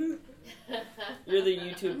 You're the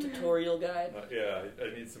YouTube tutorial guy. Yeah,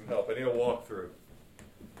 I need some help. I need a walkthrough.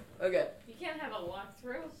 Okay, You can't have a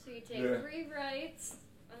walkthrough. So you take Yeah. 3 rights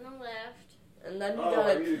on the left, and then you Oh, I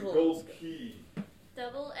gotta need a kill. gold key.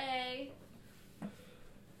 double A.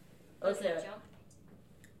 Does it Okay, jump?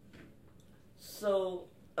 so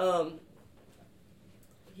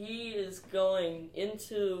he is going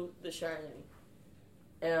into The Shining,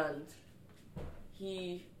 and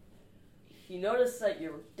he he noticed that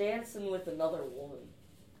you're dancing with another woman.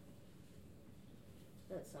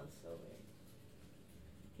 That sounds so weird.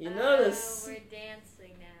 He noticed we're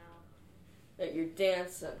dancing now. that you're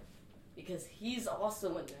dancing because he's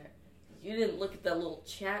also in there. You didn't look at that little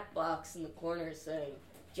chat box in the corner saying,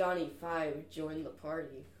 Johnny 5 joined the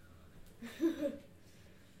party.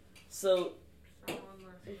 So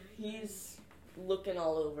he's looking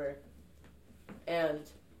all over, and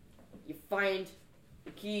you find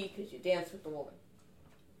the key because you danced with the woman.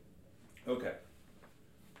 Okay.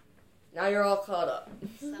 Now you're all caught up.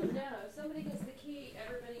 No, if somebody gets the key,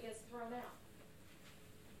 everybody gets thrown out.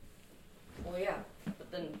 Well, yeah, but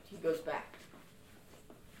then he goes back.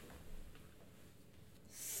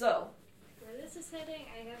 So, Where this is heading,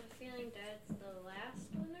 I have a feeling Dad's the last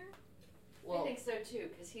winner. I well, think so too,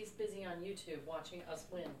 because he's busy on YouTube watching us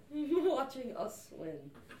win. watching us win.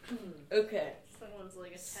 Okay, Someone's like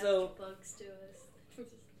attached So- bugs to us.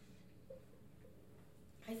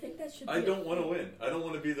 I think that should be I don't want to win. I don't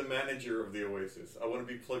want to be the manager of the Oasis. I want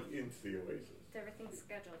to be plugged into the Oasis. Everything's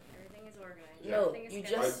scheduled. Everything is organized. No, Everything is you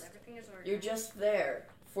scheduled. just- Everything is organized. You're just there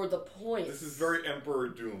for the points. This is very Emperor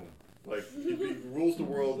Doom. Like, he rules the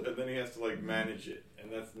world and then he has to, like, manage it.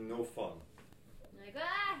 And that's no fun. Like,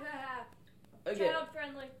 Okay, child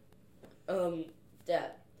friendly.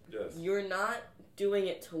 Dad, Yes. you're not doing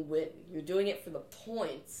it to win. You're doing it for the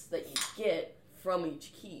points that you get from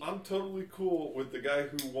each key. I'm totally cool with the guy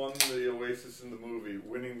who won the Oasis in the movie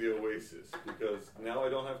winning the Oasis because now I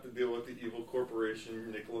don't have to deal with the evil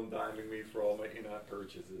corporation nickel and diming me for all my in-app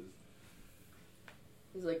purchases.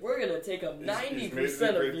 He's like, we're gonna take up He's made it a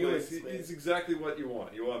 90% great of viewing place. space. He's exactly what you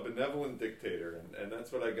want. You want a benevolent dictator, and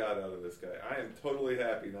that's what I got out of this guy. I am totally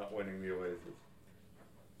happy not winning the Oasis.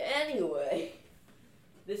 Anyway,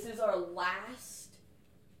 this is our last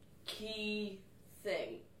key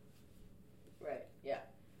thing. Right, yeah.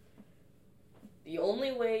 The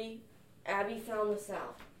only way Abby found this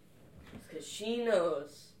out is because she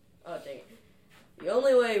knows. Oh, dang it. The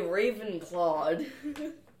only way Ravenclaw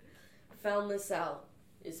found this out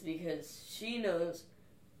is because she knows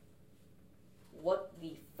what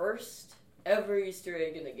the first ever Easter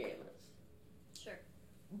egg in the game is. Sure.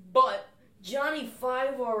 But Johnny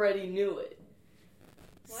 5 already knew it.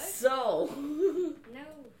 What? So, No,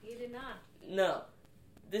 you did not. no.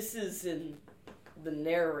 This is in the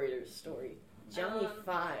narrator's story. Johnny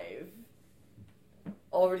 5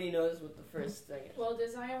 already knows what the first thing is. Well,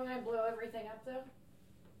 does Iona blow everything up though?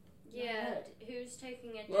 Yeah, who's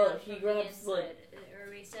taking it down Well, he from the grabs, inside? like- Are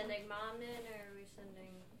we sending Mom in, or are we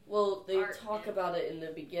sending... Well, they Art talk and- about it in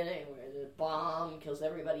the beginning where the bomb kills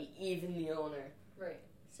everybody, even the owner. Right.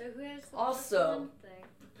 So who has the Also-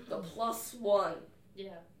 plus one thing? The +1, Yeah.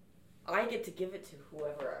 I get to give it to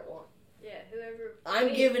whoever I want. Yeah, whoever... I'm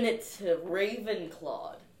Wait, giving it to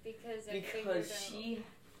Ravenclaw Because I because figured out... she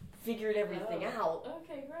figured everything out,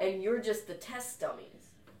 Okay, great. and you're just the test dummies.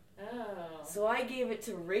 Oh. So I gave it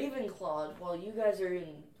to Ravenclaw while you guys are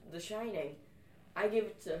in The Shining. I gave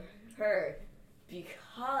it to her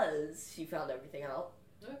because she found everything out.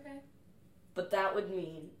 Okay. But that would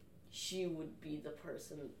mean she would be the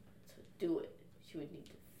person to do it. She would need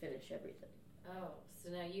to finish everything. Oh, so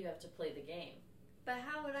now you have to play the game. But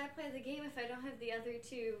how would I play the game if I don't have the other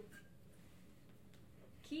two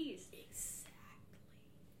keys? Exactly.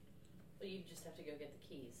 Well, you just have to go get the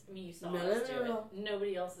keys. I mean, you saw No, us no, do no. it.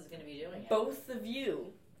 Nobody else is going to be doing it. Both of you,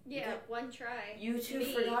 Yeah, one try. you two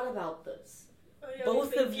Me. forgot about this. Oh, yeah,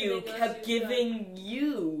 Both we've of been you giving us kept your giving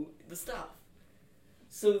you the stuff.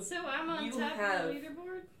 So So I'm on You top have- of the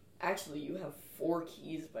leaderboard? actually, you have 4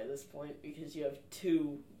 keys by this point because you have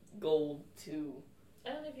 2 gold, 2. I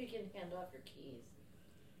don't know if you can hand off your keys.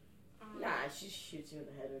 Nah, she shoots you in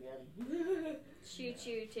the head again. Shoot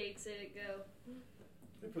you, takes it, go.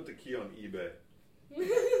 They put the key on eBay.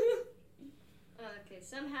 Okay,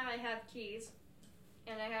 somehow I have keys,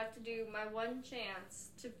 and I have to do my one chance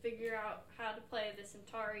to figure out how to play this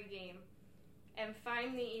Atari game, and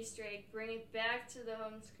find the Easter egg, bring it back to the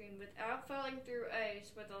home screen without falling through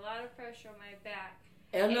ice, with a lot of pressure on my back.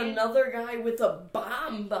 And And- another guy with a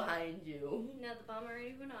bomb behind you. Now the bomb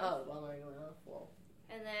already went off. Oh, bomb already went off. Well,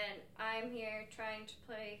 And then I'm here trying to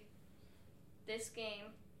play this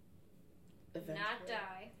game, eventually. not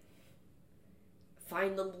die.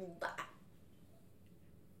 Find the little dot.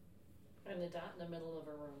 And a dot in the middle of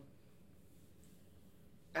a room.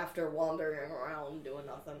 After wandering around doing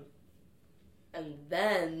nothing. And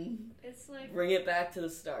then It's like, bring it back to the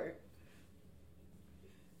start.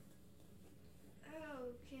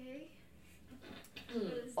 okay. What is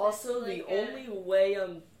this, Also, like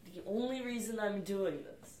the only reason I'm doing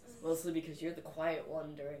this is mostly because you're the quiet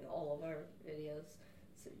one during all of our videos.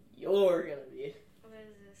 So you're gonna be. What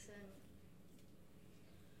is this? And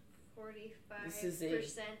 45% This is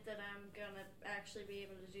that I'm gonna actually be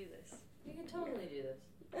able to do this. You can totally do this.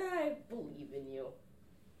 I believe in you.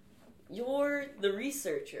 You're the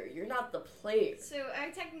researcher. You're not the player. So I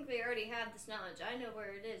technically already have this knowledge. I know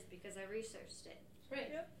where it is because I researched it. Right.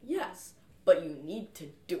 Yep. Yes, but you need to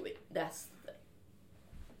do it. That's the thing.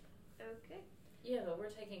 Okay. Yeah, but we're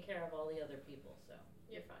taking care of all the other people, so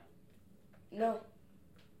you're fine. No,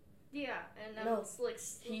 Yeah, and I'm No. like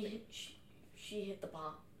she hit the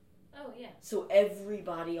bomb. Oh, yeah. So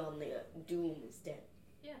everybody on the Doom is dead.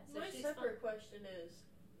 Yeah, so My she's separate question is,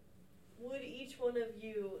 would each one of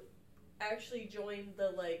you actually join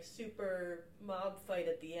the like super mob fight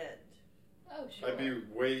at the end? fine. Oh, sure. I'd be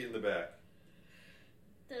way in the back.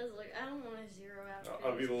 does like I don't want to zero out.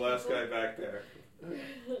 I'll be the these last people. guy back there.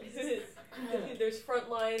 There's front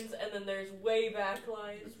lines and then there's way back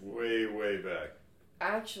lines. It's way, way back.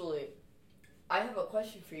 Actually, I have a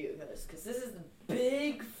question for you guys, because this is the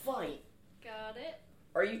big fight. Got it.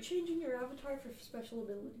 Are you changing your avatar for special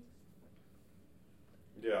abilities?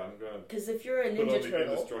 Yeah, I'm gonna Because if you're a put on Ninja the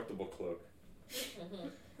Turtle, indestructible cloak.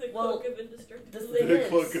 The Well, cloak of the indestructibility. thing The is-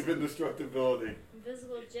 cloak of indestructibility.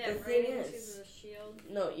 Invisible jet The right thing into is- the shield.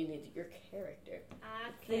 no, you need your character.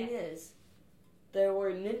 The thing Okay. is, there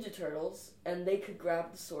were Ninja Turtles, and they could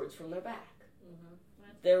grab the swords from their back. Mm-hmm.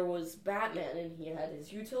 There was Batman, and he had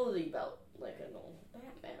his utility belt, like an old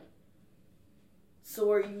Batman.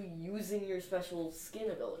 So are you using your special skin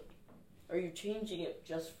ability? Are you changing it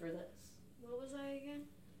just for this? What was I again?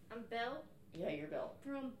 I'm Belle Yeah, your belt.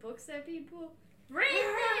 from books that people read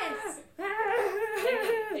this.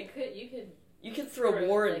 You could You can throw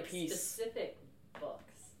War and like, Peace. specific books.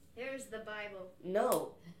 There's the Bible.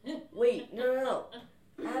 No. Wait, no.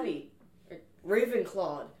 Abby. Or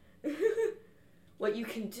Ravenclaw. What you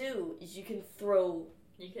can do is you can throw...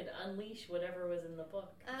 You could unleash whatever was in the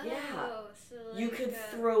book. Oh, Yeah. so like, You could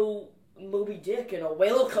throw Moby Dick and a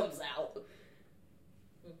whale comes out.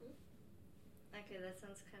 Mm-hmm. Okay, that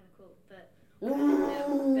sounds kind of cool, but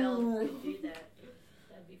no, Belle could do that.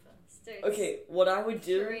 That'd be fun. Starts Okay, what I would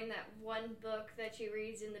do... during that one book that she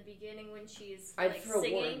reads in the beginning when she's I'd like throw War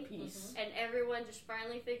singing, and Peace. and everyone just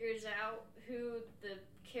finally figures out who the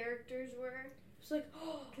characters were. It's like,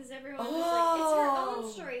 Because everyone was like, it's her Oh.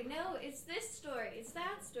 own story. No, it's this story. It's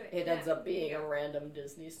that story. it ends up being a random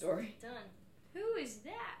Disney story. Done. Who is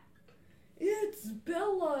that? It's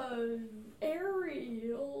Bella,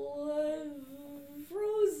 Ariel,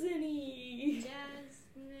 Frozen-y.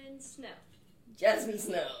 Jasmine Snow. Jasmine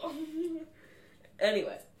Snow.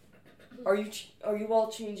 Anyway, are you all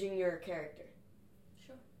changing your character?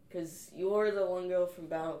 Sure. Because you're the one girl from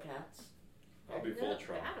Battle Cats. I'll be No,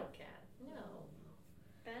 Voltron. Battle Cat. No.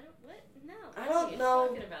 Battle? What? No. I What don't are you know.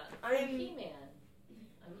 talking about? I'm- He-Man.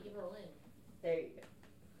 I'm Evelyn. There you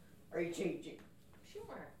go. Are you changing?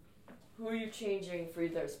 Sure. Who are you changing for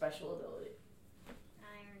their special ability?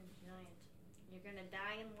 Iron Giant. You're gonna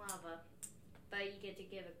die in lava, but you get to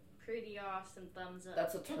give a pretty awesome thumbs up.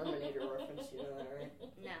 That's a Terminator reference, you know that, right?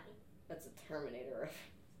 No. That's a Terminator reference.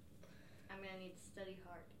 I'm gonna need to study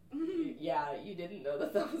hard. Yeah, you didn't know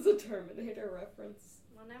that was a Terminator reference.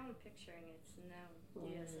 Well, now I'm picturing it, so now,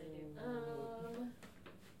 yes, I do.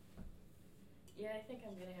 Yeah, I think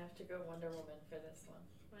I'm gonna have to go Wonder Woman for this one.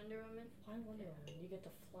 Wonder Woman? Why Wonder Woman? You get to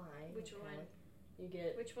fly. Which okay. one? You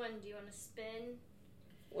get. Which one? Do you want to spin?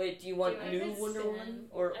 Wait, do you want Do you new want to Wonder spin? Woman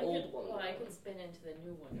or I old could, Wonder well, I Woman? could spin into the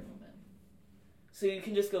new Wonder Woman. So you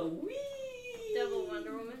can just go wee. Double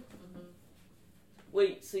Wonder Woman? Mm-hmm.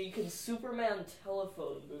 Wait, so you can Superman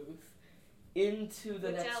telephone booth into the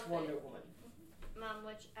Which next outfit? Wonder Woman. Mom,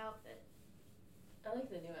 which outfit? I like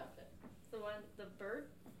the new outfit. The one, the bird?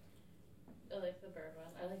 I like the bird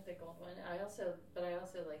one. I like the gold one. I also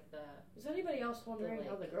like the Is anybody else wondering like,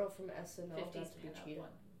 how the girl from SNL got 50s to be pinup Cheetah? one.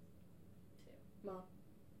 Mom,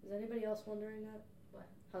 is anybody else wondering that? What?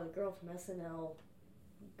 How the girl from SNL,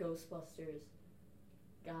 Ghostbusters,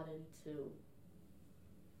 got into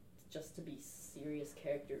just to be serious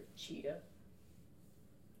character Cheetah?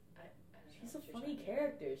 I don't She's know a what you're funny talking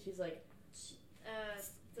character. She's like,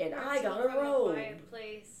 The And I person got a from robe. Quiet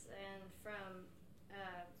Place and from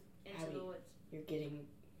Into Abby. the Woods. you're giving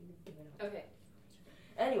up. Okay.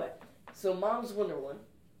 Anyway, so Mom's Wonder Woman.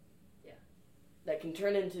 Yeah. That can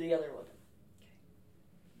turn into the other one. Okay.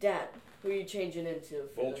 Dad, who are you changing into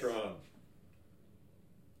for this? Voltron.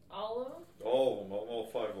 All of them? All of them, all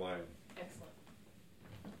 5 line. Excellent.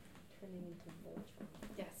 Turning into Voltron.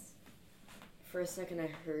 Yes. For a second, I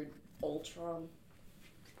heard Ultron.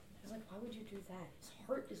 I was like, why would you do that? His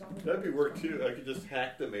heart is already. That'd be work too. I could just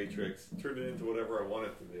hack the Matrix, turn it into whatever I want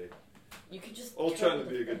it to be. You could just. Ultron turn would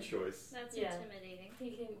be a good the- choice. That's Yeah. intimidating.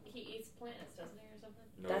 He eats planets, doesn't he, or something?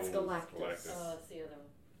 No, That's it's Galactus. Oh, that's the other one.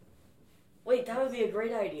 Wait, that would be a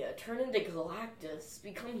great idea. Turn into Galactus,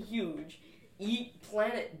 become huge, eat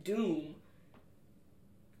Planet Doom,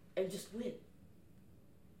 and just win.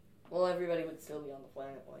 Well, everybody would still be on the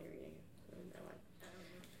planet while you're eating it. So, never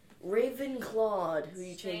mind. Ravenclawed, who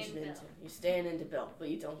you Stay changed in it into. Belle. You stand into Belle, but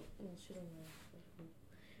you don't. Well, she don't know.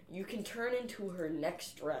 You can turn into her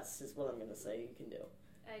next dress, is what I'm gonna say you can do.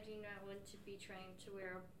 I do not want to be trying to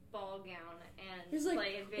wear a ball gown and He's like,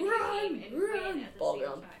 play a video run, game and run, win at the ball same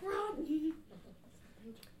gown, time. run.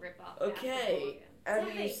 Rip off. Okay, half the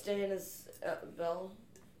after you stand as Belle,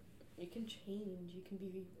 you can change. You can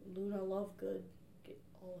be Luna Lovegood. Get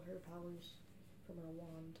all her powers from her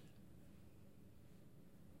wand.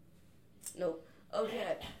 Nope.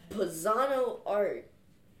 Okay, Pisano art.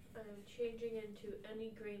 I'm changing into any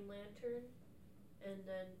Green Lantern, and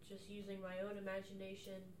then just using my own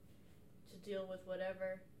imagination to deal with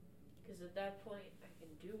whatever. Because at that point, I can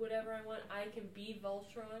do whatever I want. I can be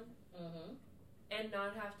Voltron Mm-hmm. and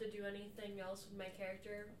not have to do anything else with my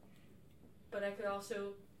character. But I could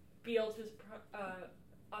also be Optimus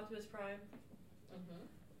Prime, Mm-hmm.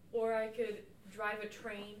 or I could drive a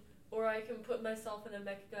train, or I can put myself in a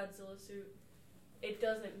Mechagodzilla suit. It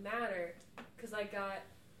doesn't matter, because I got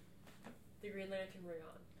the Green Lantern ring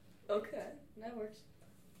on. Okay, that works.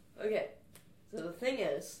 Okay, so the thing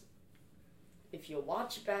is, if you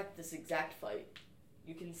watch back this exact fight,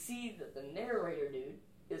 you can see that the narrator dude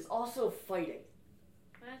is also fighting.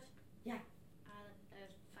 What? Yeah.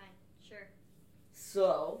 Fine. Sure.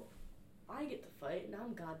 So, I get to fight, and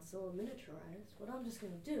I'm Godzilla miniaturized. What I'm just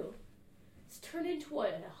gonna do is turn into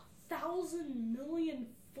a 1,000,000,000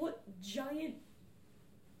 foot giant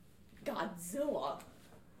Godzilla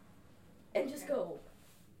and just go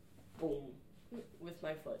boom with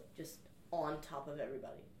my foot just on top of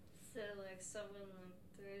everybody. So like someone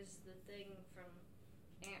like throws the thing from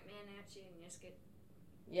Ant-Man at you and you just get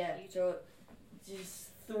Yeah, huge. so just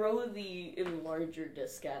throw the enlarger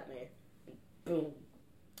disc at me and boom.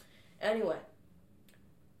 Anyway,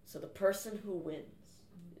 so the person who wins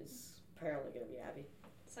is apparently gonna be Abby.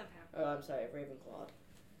 somehow. Oh, I'm sorry, Ravenclaw.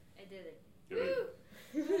 I did it. Good.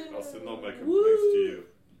 I'll send all my complaints Woo! to you.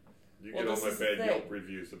 You Well, get all this my is the bad thing. Yelp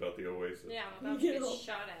reviews about the Oasis. Yeah, I'm about to You get know.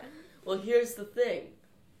 shot at. Well, here's the thing.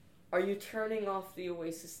 Are you turning off the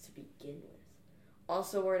Oasis to begin with?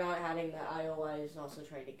 Also, we're not adding that IOI is also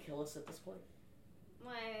trying to kill us at this point.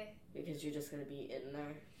 Why? Because you're just going to be in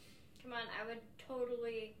there. Come on, I would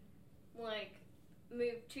totally like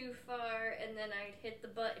move too far and then I'd hit the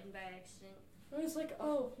button by accident. I was like,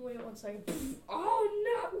 oh, wait 1 second.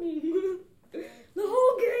 Oh, no! The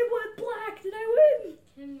whole game went black. Did I win?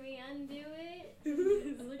 Can we undo it?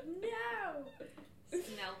 It's like, no! It's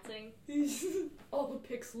melting. All the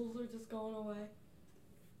pixels are just going away.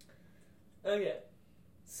 Okay.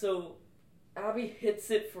 So, Abby hits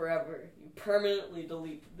it forever. You permanently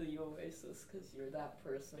delete the Oasis because you're that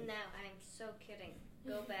person. No, I'm so kidding.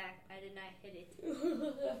 Go back. I did not hit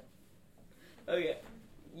it. Okay.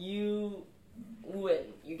 You win.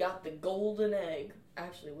 You got the golden egg.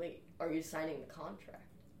 Actually, wait. Are you signing the contract?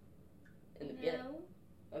 In the beginning?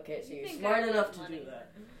 No. Okay, so You you're think smart I want enough to money. do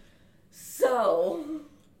that. So,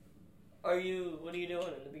 what are you doing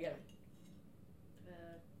in the beginning?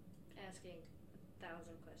 Asking 1,000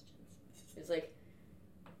 questions. It's like,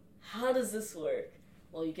 how does this work?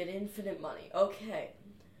 Well, you get infinite money. Okay.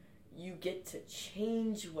 You get to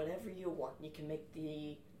change whatever you want. You can make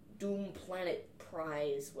the Doom Planet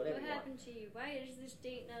prize, whatever What you want. happened to you? Why is this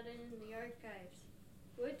date not in the archives?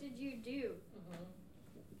 What did you do? Mm-hmm.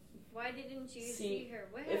 Why didn't you See, see her?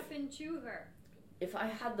 What if- happened to her? If I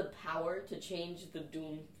had the power to change the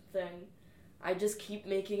Doom thing, I'd just keep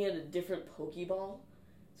making it a different Pokeball.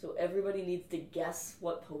 So everybody needs to guess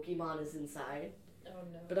what Pokemon is inside. Oh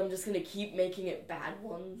no. But I'm just gonna keep making it bad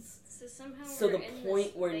ones. So somehow So we're the in point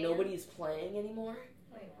this where van. nobody's playing anymore.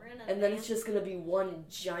 Wait, we're in a And then van? it's just gonna be one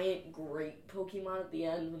giant great Pokemon at the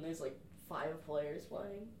end when there's like 5 players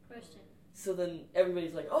playing. Question. So then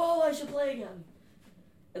everybody's like, oh, I should play again.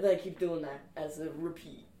 And then I keep doing that as a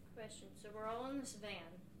repeat. Question. So we're all in this van,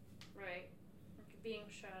 right? We're being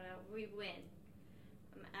shot out. We win.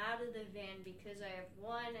 I'm out of the van because I have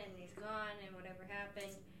won and he's gone and whatever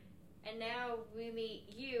happened. And now we meet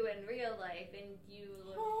you in real life and you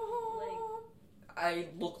look I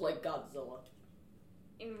look like Godzilla.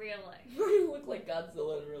 in real life. I look like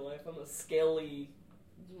Godzilla in real life. I'm a scaly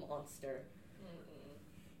monster.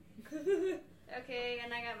 Okay,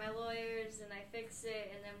 and I got my lawyers and I fix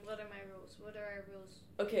it and then what are my rules? What are our rules?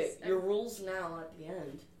 Okay, your rules now at the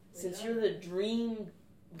end. Since Yeah. you're the dream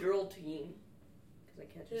girl team, because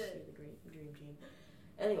I can't just say the dream team.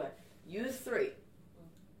 Anyway, you three.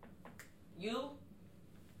 You,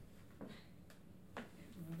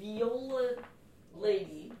 Viola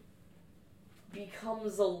lady,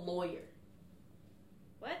 becomes a lawyer.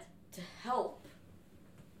 What? To help.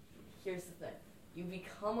 Here's the thing. You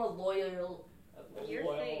become a lawyer.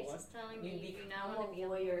 Your face is telling me you do not want to be a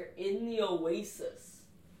lawyer in the oasis.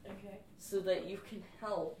 Okay. So that you can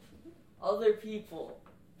help other people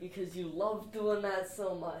because you love doing that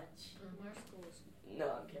so much. More schools. No,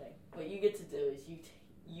 I'm kidding. What you get to do is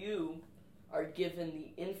you are given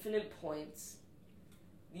the infinite points.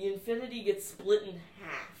 The infinity gets split in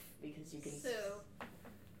half because you can. So,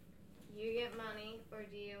 you get money, or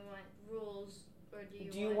do you want rules, or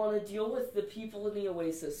do you want to deal with the people in the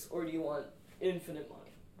oasis, or do you want infinite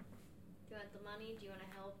money? Do you want the money? Do you want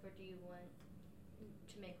to help, or do you want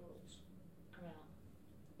to make rules? I'm out.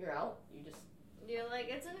 You're out. You just. You're like,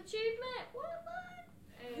 it's an achievement. What?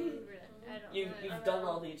 And I don't. You've done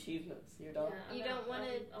all the achievements. You're done. Yeah, You don't want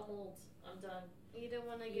to. I'm old. I'm done. You don't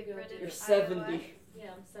want to You get go rid do of. You're it. 70. IOI?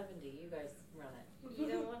 Yeah, I'm 70. You guys run it. You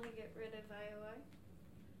don't want to get rid of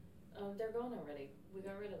IOI? They're gone already. We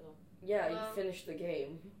got rid of them. Yeah, Well- you finished the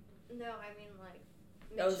game. No, I mean like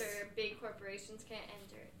That make was- sure big corporations can't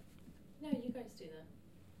enter it. No, you guys do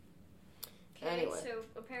that. Okay, Anyway. so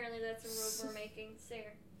apparently that's a rule we're making.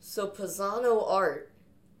 Sarah. So Pisano art.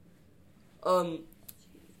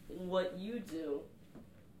 What you do,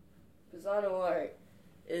 Pisano art,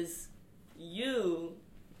 is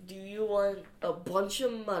do you want a bunch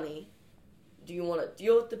of money? Do you want to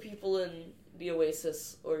deal with the people in the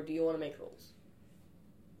oasis, or do you want to make rules?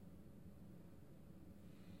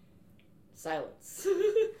 Silence.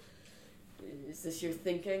 Is this your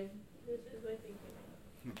thinking? This is my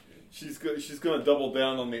thinking. She's gonna double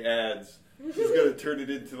down on the ads. She's gonna turn it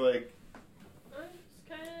into like I'm just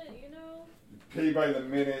kind of, pay by the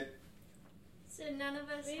minute. So none of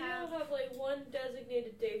us maybe have. I'll have like one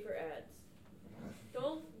designated day for ads.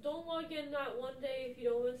 Don't log in that one day if you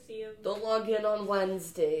don't want to see them. Don't log in on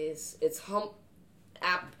Wednesdays. It's hump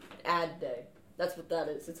app ad day. That's what that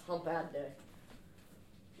is. It's hump ad day.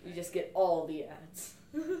 You just get all the ads.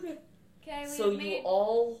 Okay, we So you made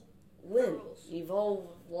all win. rules. You've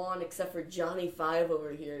all won except for Johnny Five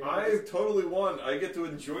over here. I totally won. I get to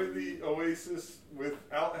enjoy the oasis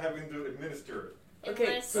without having to administer it. Okay,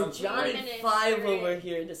 Unless so we Johnny administer Five it. over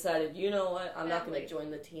here decided, you know what, I'm not going Badly. to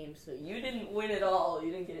join the team, so you didn't win at all.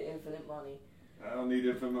 You didn't get infinite money. I don't need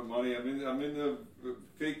infinite money. I'm in the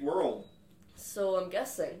fake world. So I'm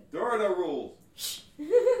guessing. There are no rules.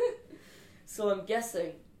 So I'm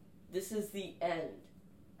guessing this is the end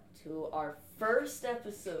to our first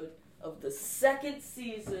episode of the second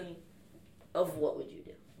season of What Would You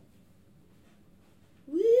Do?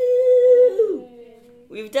 Woo!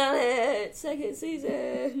 We've done it! Second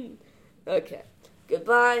season! Okay.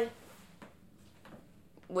 Goodbye.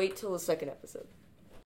 Wait till the second episode.